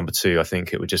physically. Number two, I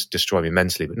think it would just destroy me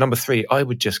mentally. But number three, I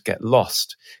would just get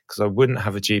lost because I wouldn't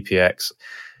have a GPX.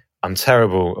 I'm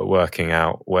terrible at working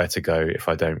out where to go if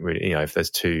I don't really, if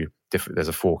there's there's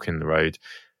a fork in the road.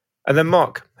 And then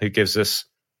Mark, who gives us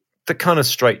the kind of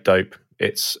straight dope.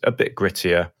 It's a bit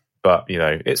grittier, but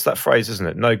it's that phrase, isn't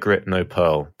it? No grit, no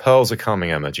pearl. Pearls are coming,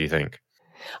 Emma, do you think?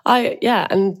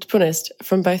 And to be honest,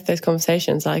 from both those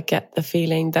conversations, I get the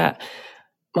feeling that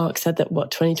Mark said that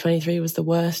 2023 was the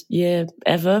worst year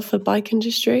ever for bike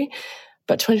industry.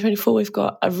 But 2024, we've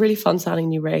got a really fun sounding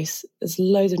new race. There's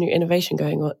loads of new innovation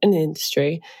going on in the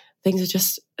industry. Things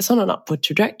are it's on an upward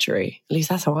trajectory. At least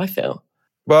that's how I feel.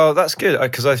 Well, that's good,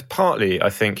 because I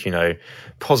think,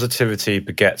 positivity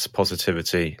begets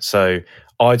positivity. So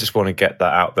I just want to get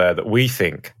that out there, that we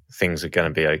think things are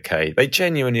going to be okay. They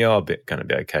genuinely are going to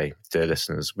be okay, dear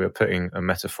listeners. We're putting a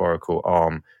metaphorical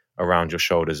arm around your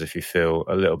shoulders if you feel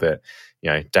a little bit,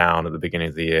 down at the beginning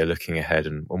of the year, looking ahead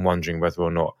and wondering whether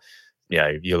or not,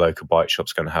 your local bike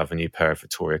shop's going to have a new pair of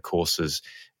Vittoria Corsas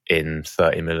in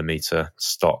 30mm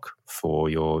stock for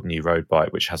your new road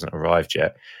bike, which hasn't arrived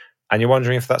yet. And you're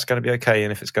wondering if that's going to be okay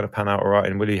and if it's going to pan out all right,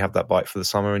 and will you have that bike for the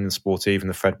summer and the Sportive and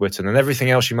the Fred Whitton and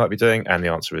everything else you might be doing? And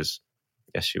the answer is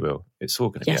yes, you will. It's all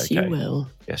going to be okay. Yes, you will.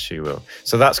 Yes, you will.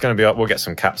 So that's going to be up. We'll get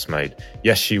some caps made.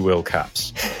 Yes, you will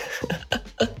caps.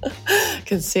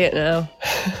 Can see it now.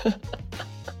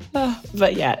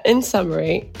 But yeah, in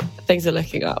summary, things are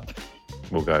looking up.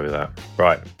 We'll go with that.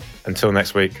 Right. Until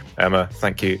next week, Emma,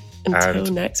 thank you. Until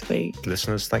next week.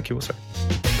 Listeners, thank you also.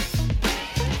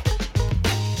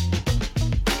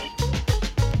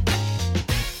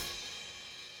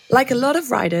 Like a lot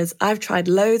of riders, I've tried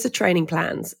loads of training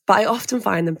plans, but I often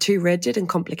find them too rigid and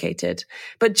complicated.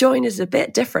 But Join is a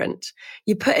bit different.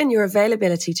 You put in your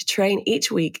availability to train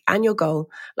each week and your goal,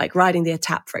 like riding the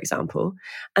Étape, for example,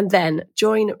 and then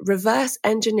Join reverse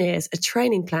engineers a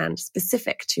training plan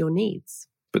specific to your needs.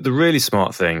 But the really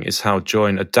smart thing is how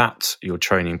Join adapts your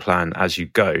training plan as you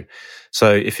go.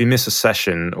 So if you miss a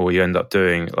session or you end up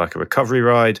doing like a recovery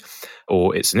ride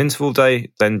or it's an interval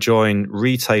day, then Join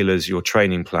retailers your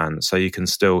training plan so you can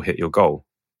still hit your goal.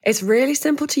 It's really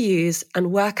simple to use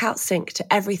and workout sync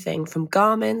to everything from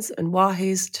Garmin's and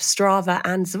Wahoo's to Strava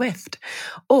and Zwift.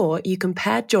 Or you can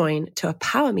pair Join to a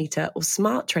power meter or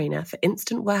smart trainer for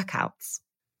instant workouts.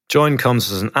 Join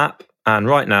comes as an app. And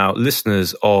right now,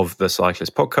 listeners of the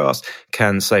Cyclist Podcast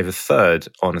can save a third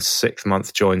on a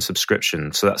 6-month Join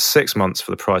subscription. So that's 6 months for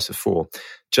the price of 4.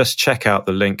 Just check out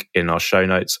the link in our show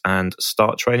notes and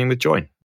start training with Join.